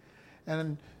can.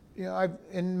 And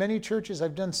in many churches,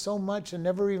 I've done so much and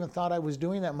never even thought I was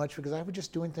doing that much because I was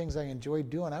just doing things I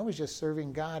enjoyed doing. I was just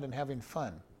serving God and having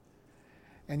fun.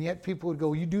 And yet people would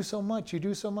go, you do so much.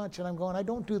 And I'm going, I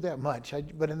don't do that much.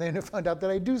 But then I found out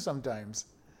that I do sometimes.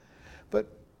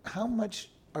 But how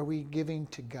much are we giving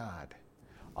to God?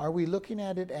 Are we looking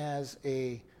at it as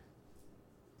a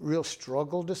real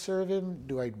struggle to serve him?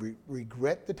 Do I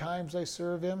regret the times I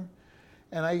serve him?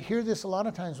 And I hear this a lot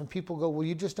of times when people go, well,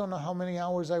 you just don't know how many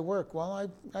hours I work. Well,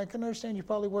 I can understand you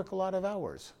probably work a lot of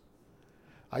hours.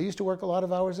 I used to work a lot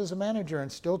of hours as a manager and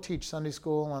still teach Sunday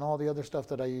school and all the other stuff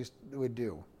that I would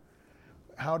do.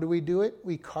 How do we do it?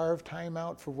 We carve time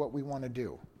out for what we want to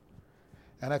do.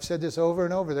 And I've said this over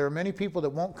and over. There are many people that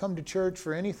won't come to church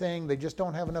for anything. They just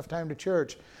don't have enough time to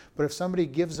church. But if somebody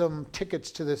gives them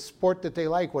tickets to the sport that they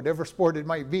like, whatever sport it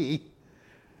might be,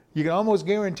 you can almost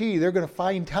guarantee they're going to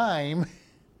find time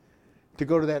to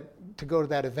go to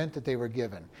that event that they were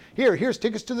given. Here's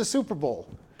tickets to the Super Bowl.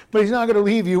 But he's not going to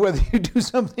leave you whether you do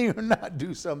something or not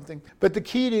do something. But the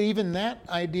key to even that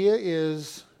idea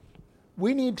is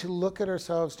we need to look at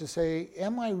ourselves to say,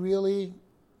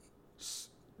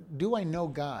 do I know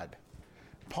God?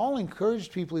 Paul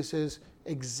encouraged people, he says,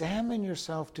 examine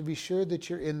yourself to be sure that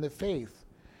you're in the faith.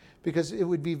 Because it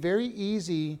would be very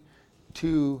easy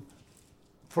to,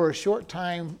 for a short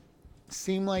time,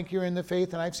 seem like you're in the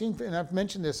faith. And I've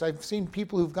mentioned this, I've seen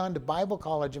people who've gone to Bible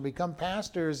college and become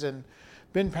pastors and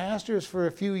been pastors for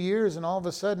a few years, and all of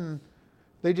a sudden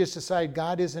they just decide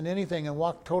God isn't anything and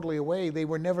walk totally away. They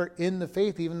were never in the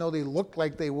faith, even though they looked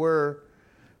like they were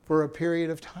for a period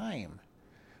of time.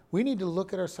 We need to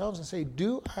look at ourselves and say,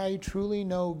 do I truly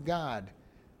know God?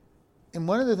 And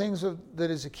one of the things that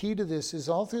is a key to this is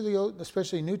all through the Old,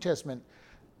 especially New Testament,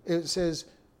 it says,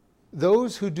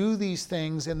 those who do these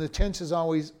things, and the tense is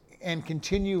always, and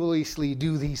continuously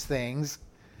do these things,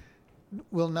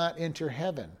 will not enter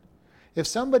heaven. If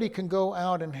somebody can go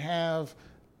out and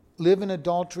live in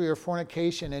adultery or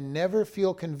fornication and never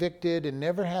feel convicted and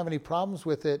never have any problems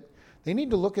with it, they need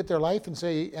to look at their life and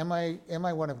say, am I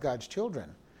one of God's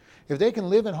children? If they can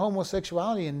live in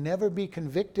homosexuality and never be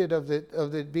convicted of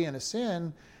it being a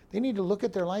sin, they need to look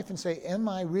at their life and say, am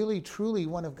I really truly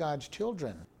one of God's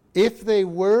children? If they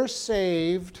were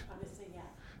saved,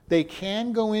 they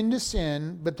can go into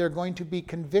sin, but they're going to be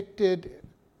convicted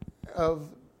of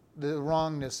the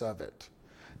wrongness of it.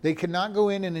 They cannot go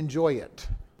in and enjoy it.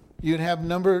 You'd have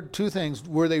two things.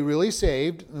 Were they really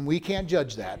saved? And we can't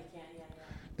judge that.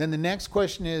 Then the next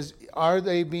question is, are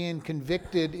they being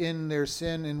convicted in their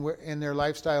sin in their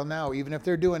lifestyle now? Even if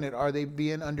they're doing it, are they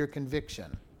being under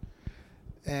conviction?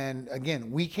 And again,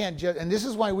 we can't judge. And this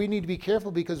is why we need to be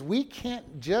careful, because we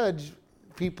can't judge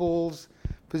people's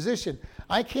position.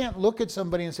 I can't look at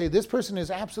somebody and say, this person is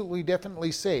absolutely,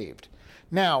 definitely saved.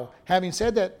 Now, having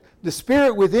said that, the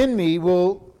spirit within me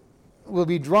will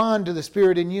be drawn to the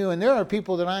spirit in you. And there are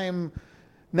people that I am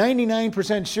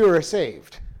 99% sure are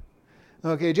saved.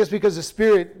 Okay, just because the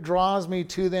spirit draws me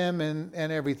to them and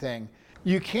everything.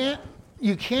 You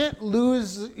can't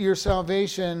lose your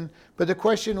salvation, but the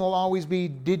question will always be,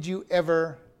 did you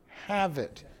ever have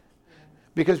it?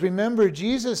 Because remember,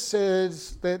 Jesus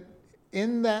says that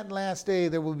in that last day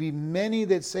there will be many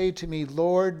that say to me,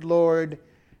 Lord, Lord,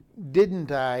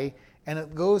 didn't I? And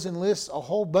it goes and lists a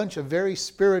whole bunch of very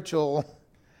spiritual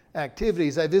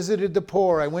activities. I visited the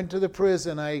poor. I went to the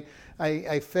prison. I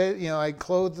fed, I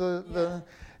clothed the.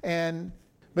 And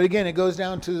But again, it goes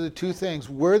down to the two things.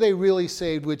 Were they really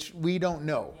saved, which we don't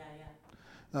know.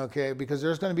 Okay, because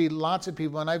there's going to be lots of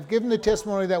people. And I've given the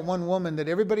testimony of that one woman that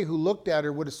everybody who looked at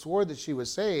her would have swore that she was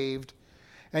saved.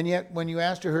 And yet when you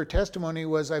asked her testimony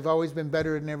was, I've always been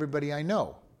better than everybody I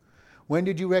know. When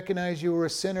did you recognize you were a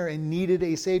sinner and needed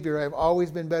a Savior? I've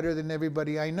always been better than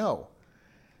everybody I know.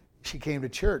 She came to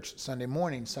church Sunday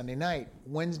morning, Sunday night,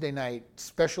 Wednesday night,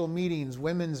 special meetings,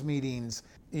 women's meetings.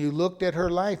 You looked at her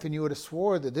life and you would have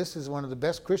swore that this is one of the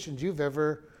best Christians you've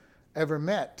ever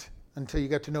met, until you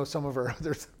got to know some of her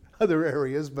other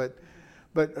areas. But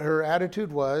her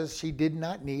attitude was she did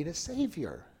not need a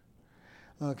Savior.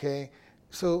 Okay,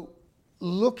 so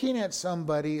looking at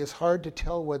somebody is hard to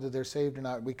tell whether they're saved or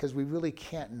not, because we really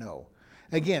can't know.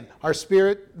 Again, our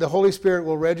spirit, the Holy Spirit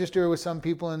will register with some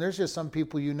people, and there's just some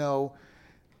people you know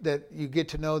that you get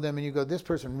to know them and you go, this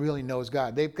person really knows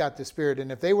God. They've got the Spirit, and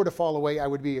if they were to fall away, I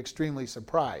would be extremely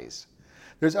surprised.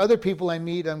 There's other people I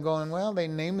meet, I'm going, well, they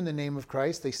name in the name of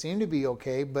Christ. They seem to be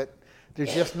okay, but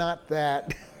there's just not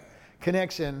that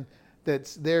connection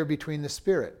that's there between the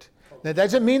Spirit. That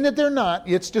doesn't mean that they're not.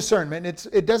 It's discernment.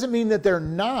 It doesn't mean that they're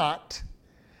not.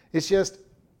 It's just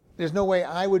there's no way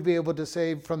I would be able to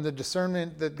say from the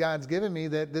discernment that God's given me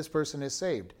that this person is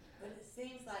saved. But it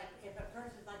seems like if a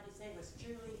person, like you say, was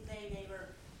truly saved, they were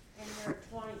in their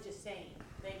 20s just saying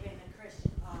they've been a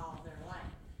Christian all their life,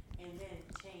 and then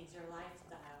change their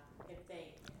lifestyle if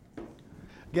they...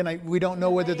 Again, we don't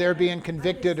know whether they're being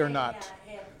convicted or not.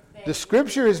 The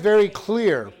Scripture is very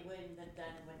clear.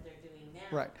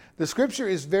 Right. The Scripture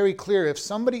is very clear. If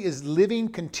somebody is living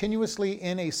continuously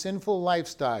in a sinful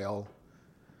lifestyle,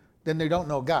 then they don't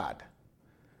know God.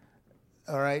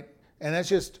 All right? And that's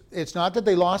just, it's not that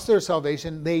they lost their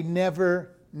salvation. They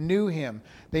never knew Him.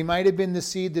 They might have been the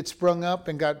seed that sprung up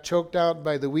and got choked out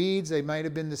by the weeds. They might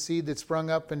have been the seed that sprung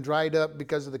up and dried up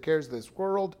because of the cares of this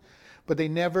world. But they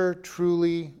never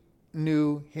truly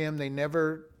knew Him. They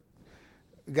never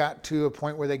got to a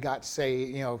point where they got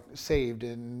saved,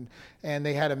 and they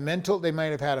might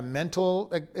have had a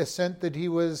mental assent that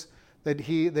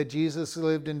Jesus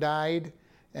lived and died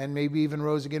and maybe even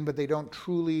rose again, but they don't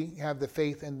truly have the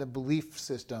faith and the belief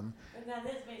system. But now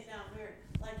this may sound weird.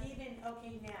 Like even,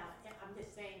 okay, now I'm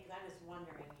just saying, because I'm just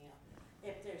wondering,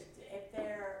 if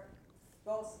they're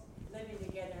both living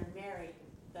together and married,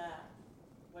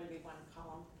 what do we want to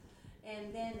call them?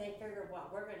 And then they figure, well,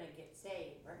 we're going to get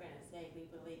saved. We're going to say we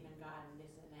believe in God and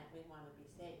this and that. We want to be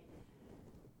saved.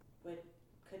 But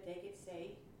could they get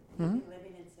saved?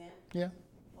 Living in sin? Yeah.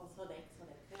 Well, so they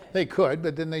could. They could,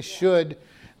 but then they should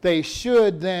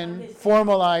then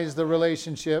formalize the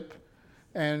relationship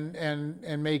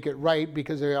and make it right,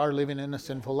 because they are living in a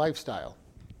sinful lifestyle.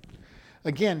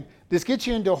 Again, this gets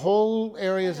you into whole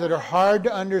areas that are hard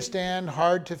to understand,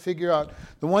 hard to figure out.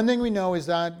 The one thing we know is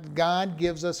that God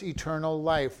gives us eternal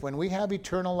life. When we have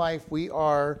eternal life, we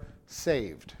are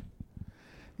saved.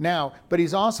 Now, but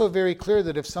He's also very clear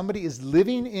that if somebody is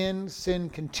living in sin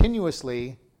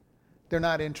continuously, they're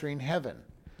not entering heaven.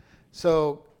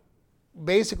 So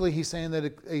basically He's saying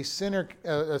that a sinner,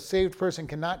 a saved person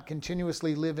cannot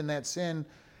continuously live in that sin.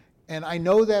 And I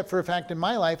know that for a fact in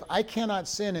my life. I cannot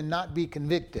sin and not be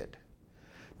convicted.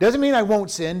 Doesn't mean I won't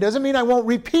sin. Doesn't mean I won't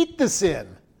repeat the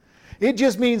sin. It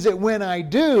just means that when I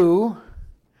do,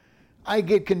 I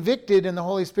get convicted and the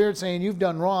Holy Spirit saying, you've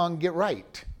done wrong, get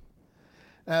right.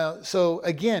 So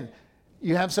again,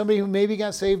 you have somebody who maybe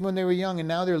got saved when they were young and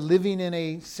now they're living in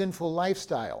a sinful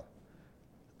lifestyle.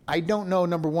 I don't know,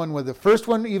 number one, whether the first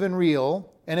one even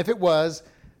real, and if it was,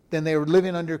 then they were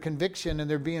living under conviction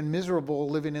and they're being miserable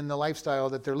living in the lifestyle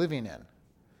that they're living in.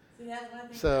 See, that's one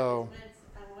thing So,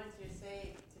 I want you to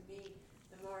say to me,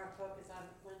 the more I focus on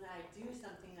when I do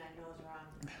something I know is wrong,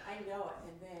 I know it,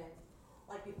 and then,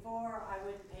 like before, I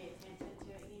wouldn't pay attention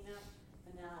to it enough,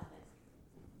 and now I think,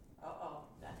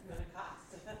 that's going to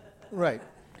cost. right.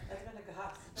 That's going to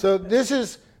cost. So this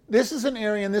is an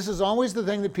area, and this is always the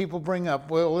thing that people bring up.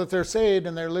 Well, if they're saved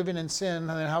and they're living in sin,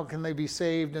 then how can they be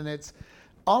saved? And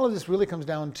all of this really comes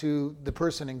down to the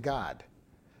person and God.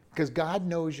 Because God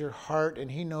knows your heart,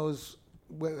 and He knows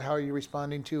how you're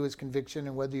responding to His conviction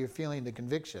and whether you're feeling the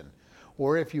conviction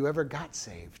or if you ever got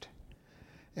saved.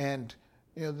 And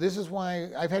this is why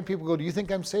I've had people go, do you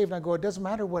think I'm saved? And I go, it doesn't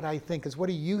matter what I think. It's what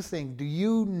do you think? Do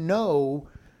you know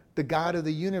the God of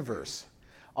the universe?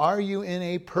 Are you in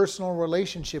a personal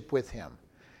relationship with Him?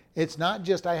 It's not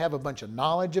just I have a bunch of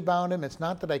knowledge about Him. It's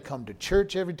not that I come to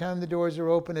church every time the doors are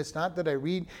open. It's not that I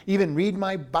even read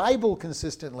my Bible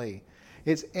consistently.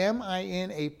 It's, am I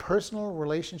in a personal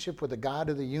relationship with the God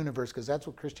of the universe? Because that's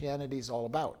what Christianity is all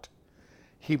about.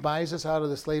 He buys us out of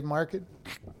the slave market.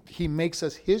 He makes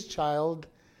us His child,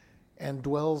 and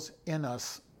dwells in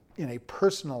us in a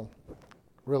personal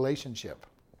relationship.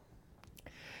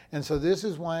 And so this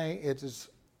is why it is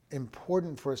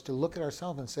important for us to look at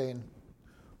ourselves and say,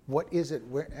 what is it?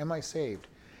 Where am I saved?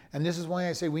 And this is why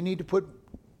I say we need to put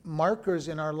markers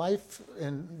in our life,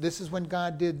 and this is when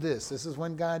God did this. This is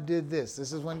when God did this.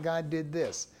 This is when God did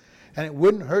this. And it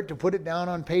wouldn't hurt to put it down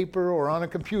on paper or on a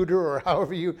computer or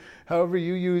however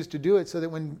you use to do it, so that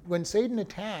when Satan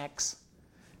attacks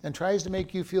and tries to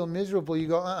make you feel miserable, you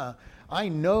go, I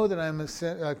know that I'm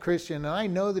a Christian, and I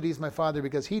know that he's my father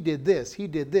because he did this, he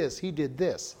did this, he did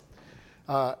this.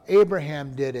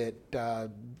 Abraham did it.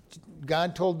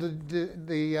 God told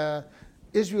the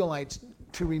Israelites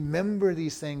to remember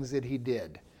these things that he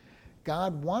did.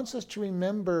 God wants us to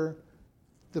remember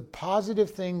the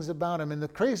positive things about him. And the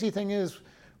crazy thing is,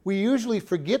 we usually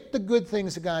forget the good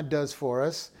things that God does for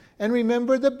us and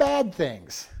remember the bad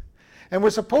things. And we're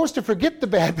supposed to forget the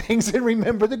bad things and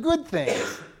remember the good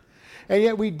things. And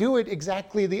yet we do it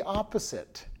exactly the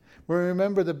opposite. We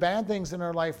remember the bad things in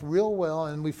our life real well,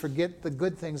 and we forget the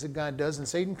good things that God does. And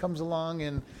Satan comes along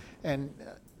and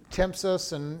tempts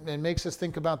us and makes us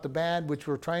think about the bad, which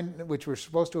we're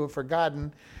supposed to have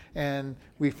forgotten, and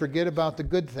we forget about the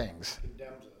good things.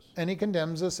 Condemns us. And he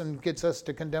condemns us and gets us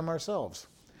to condemn ourselves.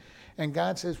 And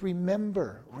God says,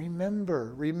 remember,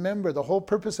 remember, remember. The whole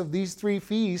purpose of these 3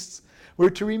 feasts were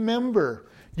to remember.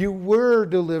 You were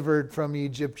delivered from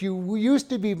Egypt. You used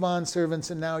to be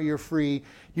bondservants, and now you're free.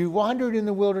 You wandered in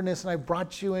the wilderness, and I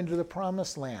brought you into the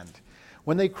promised land.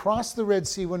 When they cross the Red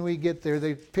Sea, when we get there,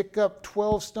 they pick up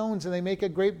 12 stones, and they make a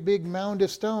great big mound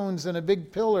of stones and a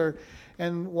big pillar.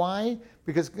 And why?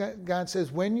 Because God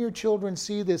says, when your children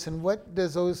see this, and what do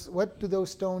those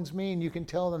stones mean? You can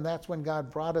tell them that's when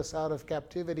God brought us out of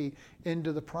captivity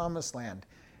into the promised land.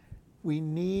 We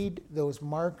need those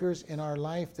markers in our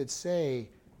life that say,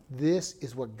 this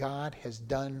is what God has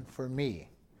done for me.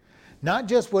 Not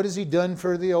just what has he done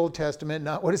for the Old Testament,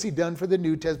 not what has he done for the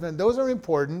New Testament. Those are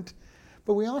important.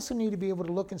 But we also need to be able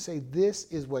to look and say, this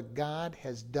is what God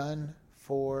has done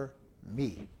for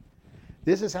me.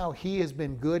 This is how he has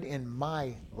been good in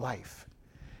my life.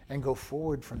 And go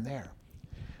forward from there.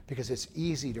 Because it's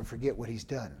easy to forget what he's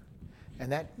done.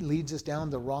 And that leads us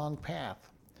down the wrong path.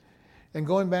 And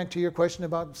going back to your question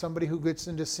about somebody who gets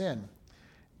into sin.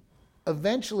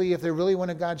 Eventually, if they're really one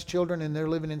of God's children and they're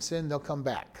living in sin, they'll come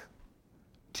back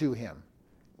to him.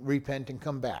 Repent and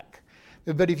come back.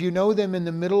 But if you know them in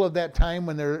the middle of that time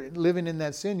when they're living in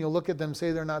that sin, you'll look at them and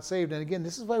say they're not saved. And again,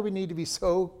 this is why we need to be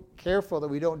so careful that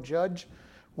we don't judge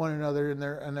one another in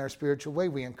their spiritual way.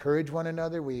 We encourage one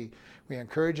another. We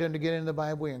encourage them to get into the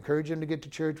Bible. We encourage them to get to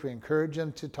church. We encourage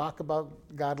them to talk about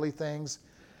godly things.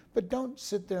 But don't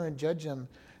sit there and judge them.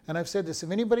 And I've said this, if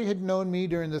anybody had known me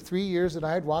during the 3 years that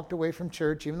I had walked away from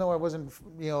church, even though I wasn't,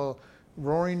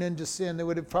 roaring into sin, they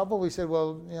would have probably said,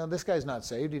 well, this guy's not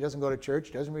saved. He doesn't go to church.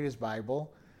 He doesn't read his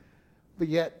Bible. But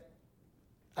yet,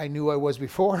 I knew I was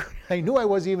before. I knew I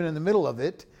was even in the middle of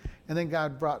it. And then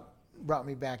God brought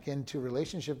me back into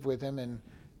relationship with him and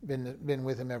been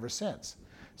with him ever since.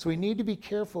 So we need to be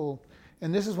careful.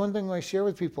 And this is one thing I share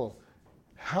with people.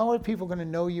 How are people going to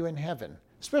know you in heaven?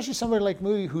 Especially somebody like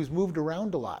me who's moved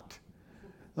around a lot.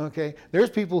 Okay, there's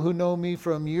people who know me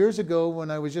from years ago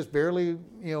when I was just barely,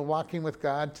 walking with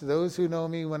God, to those who know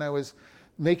me when I was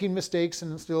making mistakes,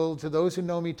 and still to those who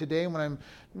know me today when I'm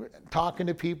talking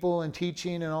to people and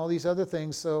teaching and all these other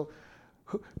things. So,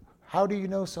 how do you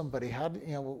know somebody?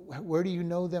 Where do you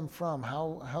know them from?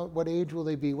 What age will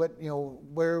they be?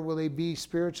 Where will they be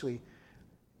spiritually?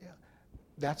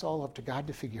 That's all up to God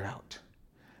to figure out.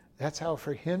 That's how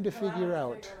for him to figure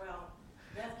out.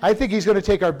 I think he's going to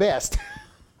take our best.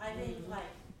 I think,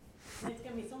 there's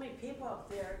going to be so many people up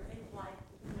there, it's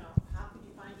how could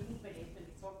you find anybody? It's going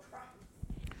to be so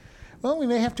crowded. Well, we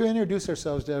may have to introduce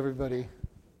ourselves to everybody.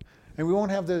 And we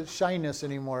won't have the shyness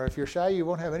anymore. If you're shy, you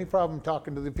won't have any problem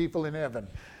talking to the people in heaven.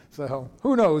 So,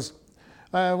 who knows?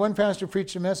 One pastor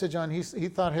preached a message on, he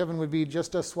thought heaven would be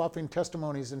just us swapping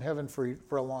testimonies in heaven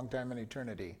for a long time in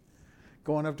eternity.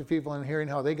 Going up to people and hearing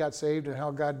how they got saved and how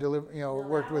God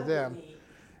worked with them.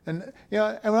 And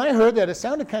and when I heard that, it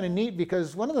sounded kind of neat,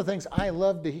 because one of the things I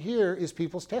love to hear is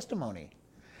people's testimony.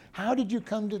 How did you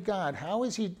come to God? How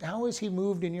is he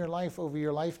moved in your life over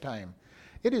your lifetime?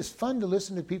 It is fun to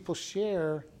listen to people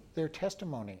share their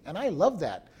testimony, and I love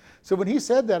that. So when he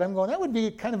said that, I'm going, that would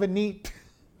be kind of a neat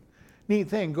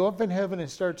thing. Go up in heaven and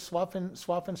start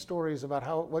swapping stories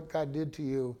about what God did to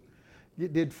you,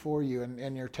 did for you,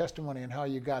 and your testimony and how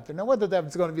you got there. Now, whether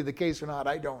that's going to be the case or not,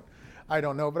 I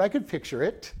don't know, but I could picture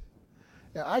it.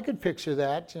 I could picture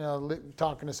that,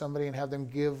 talking to somebody and have them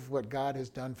give what God has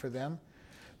done for them.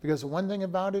 Because the one thing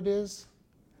about it is,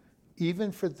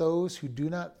 even for those who do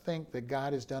not think that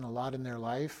God has done a lot in their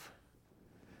life,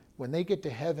 when they get to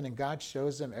heaven and God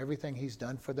shows them everything he's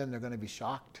done for them, they're going to be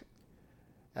shocked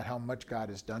at how much God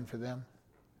has done for them.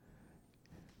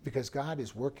 Because God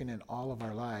is working in all of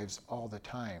our lives all the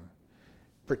time,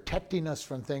 protecting us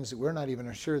from things that we're not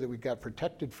even sure that we got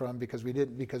protected from because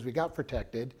we got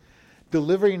protected,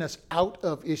 delivering us out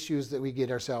of issues that we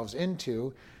get ourselves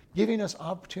into, giving us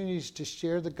opportunities to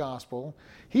share the gospel.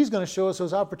 He's going to show us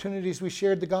those opportunities we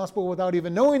shared the gospel without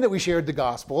even knowing that we shared the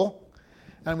gospel.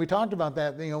 And we talked about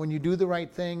that, when you do the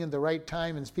right thing at the right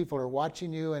time and people are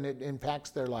watching you and it impacts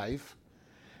their life.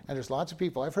 And there's lots of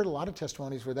people, I've heard a lot of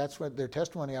testimonies where that's what their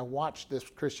testimony, I watched this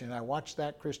Christian, I watched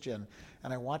that Christian,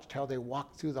 and I watched how they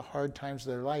walked through the hard times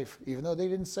of their life, even though they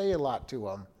didn't say a lot to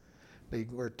them. They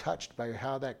were touched by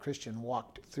how that Christian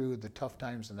walked through the tough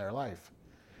times in their life.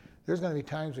 There's going to be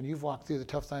times when you've walked through the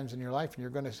tough times in your life and you're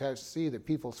going to see that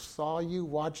people saw you,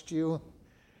 watched you,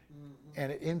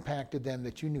 and it impacted them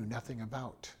that you knew nothing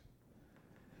about.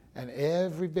 And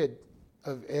every bit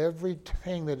of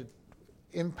everything that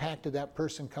impacted that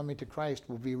person coming to Christ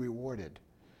will be rewarded.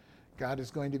 God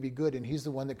is going to be good, and he's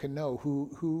the one that can know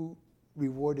who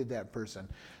rewarded that person.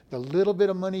 The little bit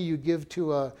of money you give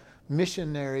to a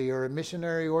missionary or a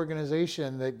missionary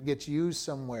organization that gets used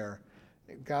somewhere,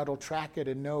 God will track it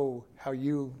and know how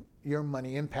your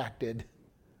money impacted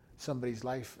somebody's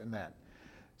life in that.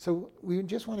 So we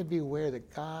just want to be aware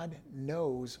that God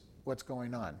knows what's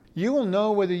going on. You will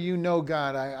know whether you know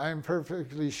God. I'm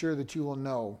perfectly sure that you will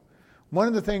know. One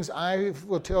of the things I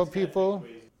will tell people,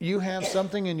 you have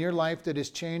something in your life that has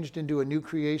changed into a new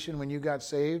creation when you got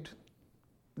saved,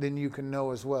 then you can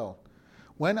know as well.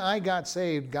 When I got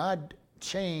saved, God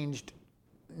changed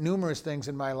numerous things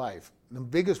in my life. The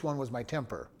biggest one was my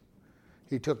temper.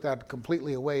 He took that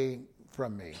completely away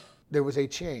from me. There was a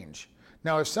change.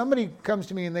 Now, if somebody comes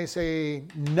to me and they say,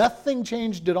 nothing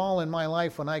changed at all in my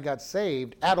life when I got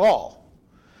saved, at all.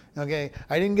 Okay,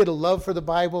 I didn't get a love for the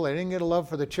Bible. I didn't get a love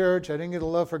for the church. I didn't get a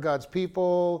love for God's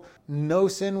people. No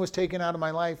sin was taken out of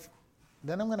my life.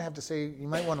 Then I'm going to have to say, you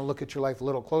might want to look at your life a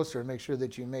little closer and make sure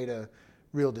that you made a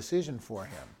real decision for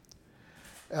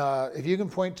him. If you can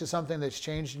point to something that's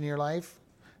changed in your life,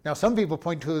 now some people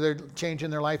point to their change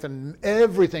in their life and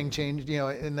everything changed,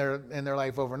 in their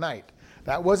life overnight.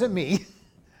 That wasn't me.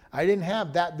 I didn't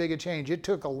have that big a change. It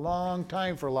took a long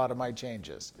time for a lot of my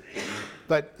changes.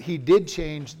 But he did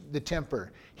change the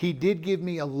temper. He did give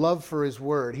me a love for his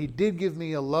word. He did give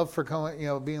me a love for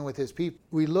being with his people.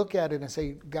 We look at it and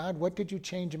say, God, what did you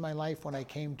change in my life when I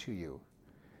came to you?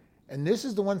 And this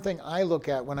is the one thing I look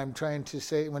at when I'm trying to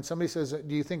say, when somebody says,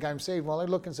 do you think I'm saved? Well, I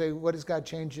look and say, what has God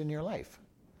changed in your life?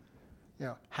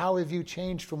 How have you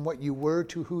changed from what you were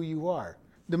to who you are?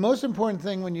 The most important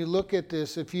thing when you look at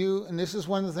this, and this is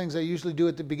one of the things I usually do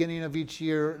at the beginning of each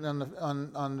year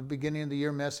on the beginning of the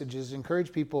year message, is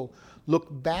encourage people, look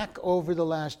back over the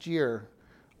last year.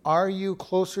 Are you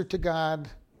closer to God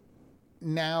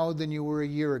now than you were a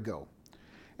year ago?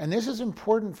 And this is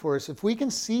important for us. If we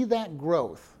can see that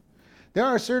growth, there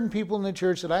are certain people in the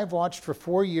church that I've watched for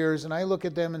 4 years, and I look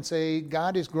at them and say,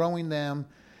 God is growing them.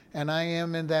 And I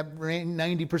am in that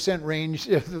 90% range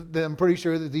that I'm pretty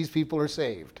sure that these people are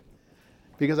saved.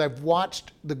 Because I've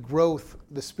watched the growth,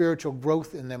 the spiritual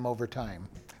growth in them over time.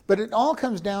 But it all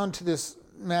comes down to this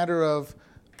matter of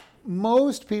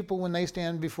most people, when they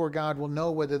stand before God, will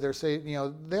know whether they're saved.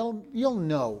 You'll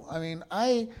know. I mean,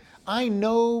 I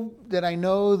know that I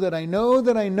know that I know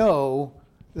that I know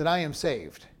that I am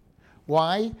saved.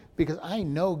 Why? Because I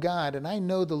know God and I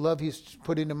know the love he's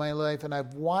put into my life, and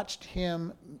I've watched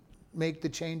him make the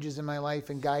changes in my life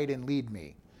and guide and lead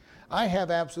me. I have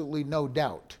absolutely no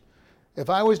doubt. If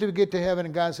I was to get to heaven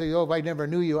and God say, oh, I never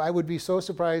knew you, I would be so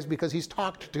surprised because he's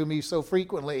talked to me so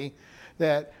frequently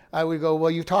that I would go,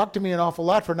 well, you've talked to me an awful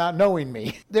lot for not knowing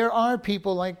me. There are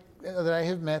people that I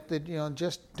have met that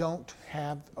just don't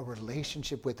have a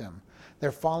relationship with him.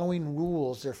 They're following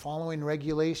rules, they're following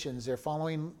regulations,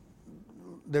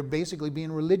 they're basically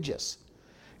being religious.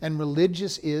 And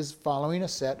religious is following a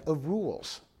set of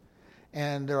rules.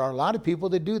 And there are a lot of people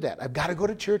that do that. I've got to go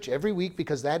to church every week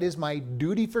because that is my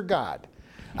duty for God.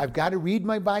 I've got to read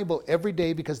my Bible every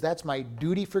day because that's my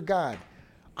duty for God.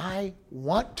 I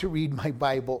want to read my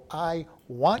Bible. I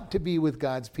want to be with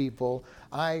God's people.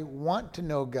 I want to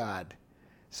know God.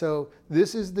 So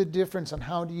this is the difference on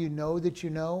how do you know that you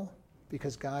know?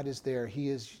 Because God is there. He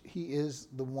is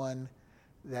the one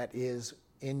that is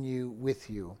in you, with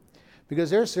you. Because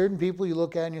there are certain people you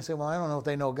look at and you say, well, I don't know if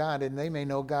they know God, and they may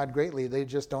know God greatly. They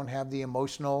just don't have the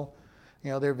emotional,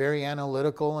 they're very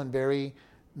analytical and very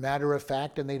matter of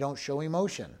fact and they don't show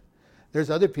emotion. There's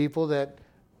other people that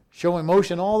show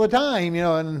emotion all the time,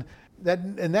 and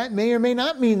that may or may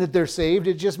not mean that they're saved.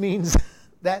 It just means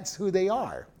that's who they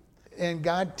are. And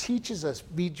God teaches us,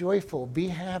 be joyful, be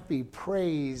happy,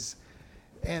 praise.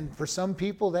 And for some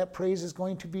people, that praise is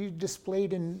going to be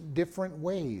displayed in different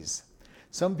ways.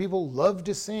 Some people love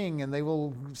to sing, and they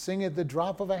will sing at the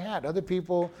drop of a hat. Other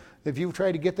people, if you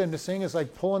try to get them to sing, it's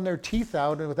like pulling their teeth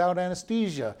out without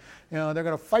anesthesia. They're going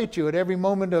to fight you at every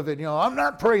moment of it. I'm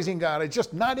not praising God. It's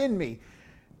just not in me.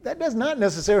 That does not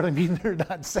necessarily mean they're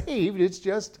not saved. It's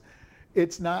just,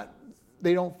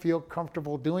 they don't feel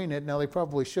comfortable doing it. Now, they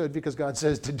probably should because God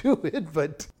says to do it,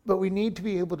 but we need to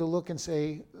be able to look and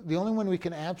say, the only one we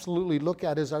can absolutely look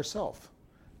at is ourselves.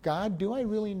 God, do I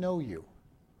really know you?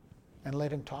 And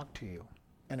let him talk to you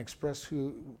and express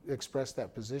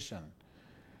that position.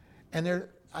 And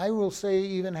I will say,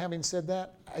 even having said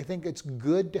that, I think it's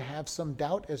good to have some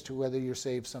doubt as to whether you're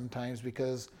saved sometimes,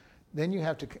 because then you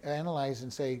have to analyze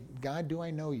and say, God, do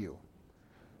I know you?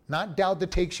 Not doubt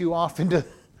that takes you off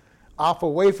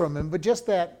away from him, but just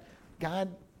that, God,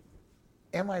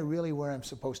 am I really where I'm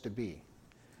supposed to be?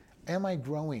 Am I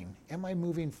growing? Am I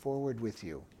moving forward with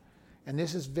you? And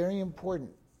this is very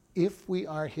important. If we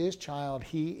are his child,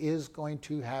 he is going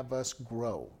to have us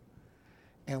grow.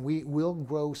 And we will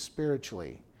grow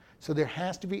spiritually. So there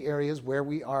has to be areas where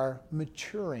we are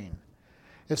maturing.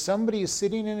 If somebody is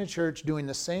sitting in a church doing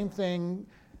the same thing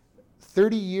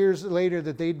 30 years later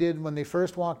that they did when they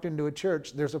first walked into a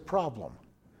church, there's a problem.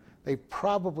 They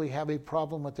probably have a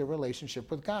problem with their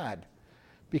relationship with God,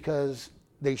 because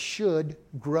they should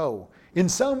grow. In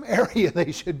some area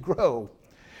they should grow.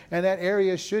 And that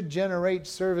area should generate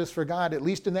service for God, at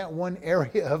least in that one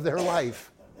area of their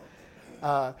life.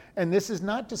 And this is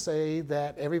not to say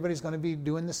that everybody's going to be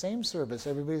doing the same service.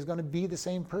 Everybody's going to be the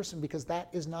same person, because that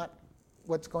is not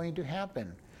what's going to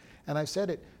happen. And I've said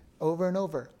it over and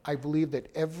over. I believe that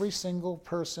every single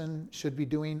person should be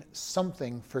doing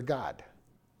something for God.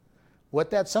 What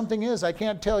that something is, I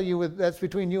can't tell you. That's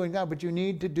between you and God, but you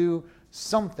need to do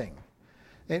something.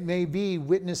 It may be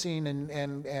witnessing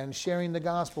and sharing the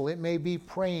gospel. It may be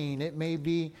praying. It may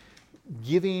be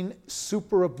giving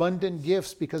superabundant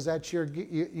gifts, because that's your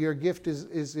gift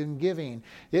is in giving.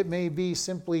 It may be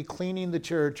simply cleaning the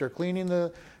church or cleaning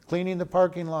the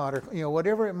parking lot, or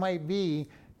whatever it might be.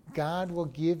 God will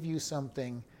give you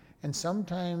something. And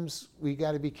sometimes we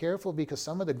got to be careful, because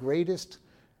some of the greatest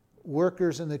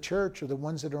workers in the church are the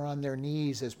ones that are on their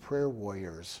knees as prayer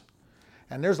warriors.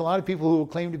 And there's a lot of people who will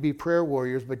claim to be prayer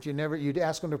warriors, but you'd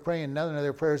ask them to pray and none of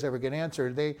their prayers ever get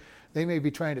answered. They may be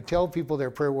trying to tell people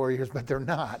they're prayer warriors, but they're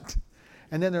not.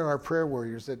 And then there are prayer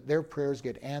warriors that their prayers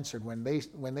get answered when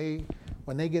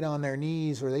they get on their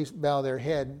knees or they bow their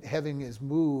head. Heaven is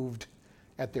moved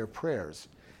at their prayers.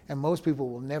 And most people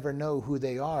will never know who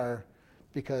they are,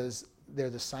 because they're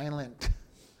the silent.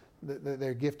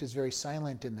 Their gift is very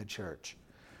silent in the church.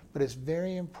 But it's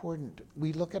very important.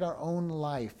 We look at our own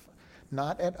life,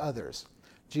 not at others.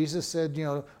 Jesus said,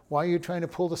 why are you trying to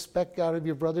pull the speck out of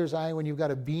your brother's eye when you've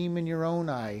got a beam in your own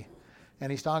eye?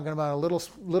 And he's talking about a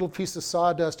little piece of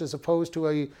sawdust as opposed to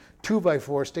a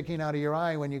 2x4 sticking out of your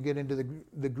eye when you get into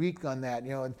the Greek on that.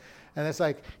 And it's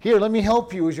like, here, let me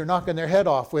help you as you're knocking their head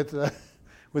off with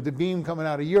the beam coming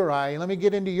out of your eye. Let me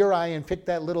get into your eye and pick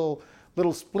that little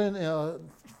splint,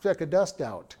 speck of dust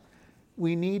out.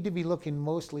 We need to be looking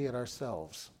mostly at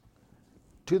ourselves,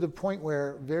 to the point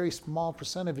where very small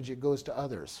percentage it goes to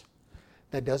others.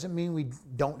 That doesn't mean we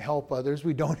don't help others,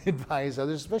 we don't advise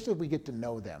others, especially if we get to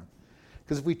know them.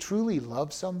 Because if we truly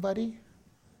love somebody,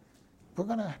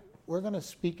 we're gonna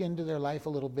speak into their life a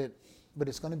little bit, but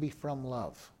it's going to be from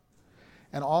love.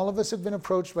 And all of us have been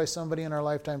approached by somebody in our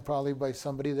lifetime, probably by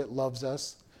somebody that loves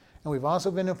us. And we've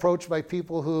also been approached by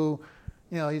people who,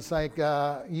 it's like,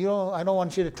 I don't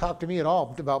want you to talk to me at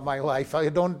all about my life. I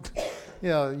don't.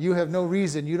 You have no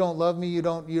reason. You don't love me. You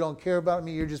don't care about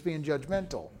me. You're just being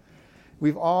judgmental.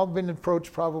 We've all been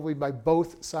approached probably by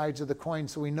both sides of the coin,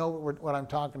 so we know what I'm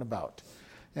talking about.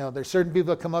 There's certain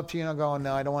people that come up to you and go,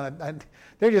 no, I don't want to.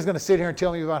 They're just going to sit here and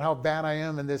tell me about how bad I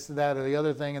am and this, that, or the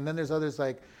other thing. And then there's others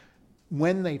like,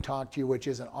 when they talk to you, which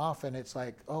isn't often, it's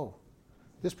like, oh,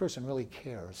 this person really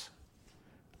cares.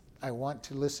 I want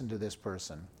to listen to this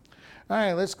person. All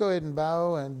right, let's go ahead and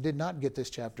bow, and did not get this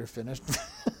chapter finished.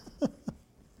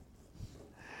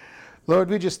 Lord,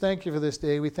 we just thank you for this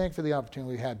day. We thank you for the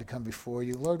opportunity we had to come before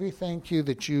you. Lord, we thank you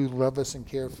that you love us and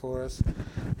care for us.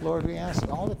 Lord, we ask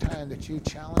all the time that you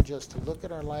challenge us to look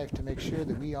at our life to make sure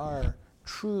that we are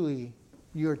truly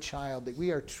your child, that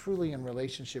we are truly in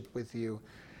relationship with you,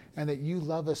 and that you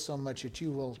love us so much that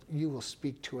you will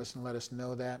speak to us and let us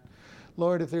know that.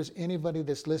 Lord, if there's anybody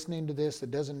that's listening to this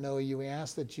that doesn't know you, we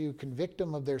ask that you convict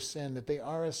them of their sin, that they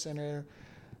are a sinner,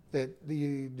 that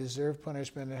you deserve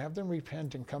punishment, and have them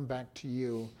repent and come back to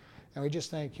you. And we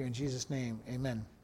just thank you in Jesus' name. Amen.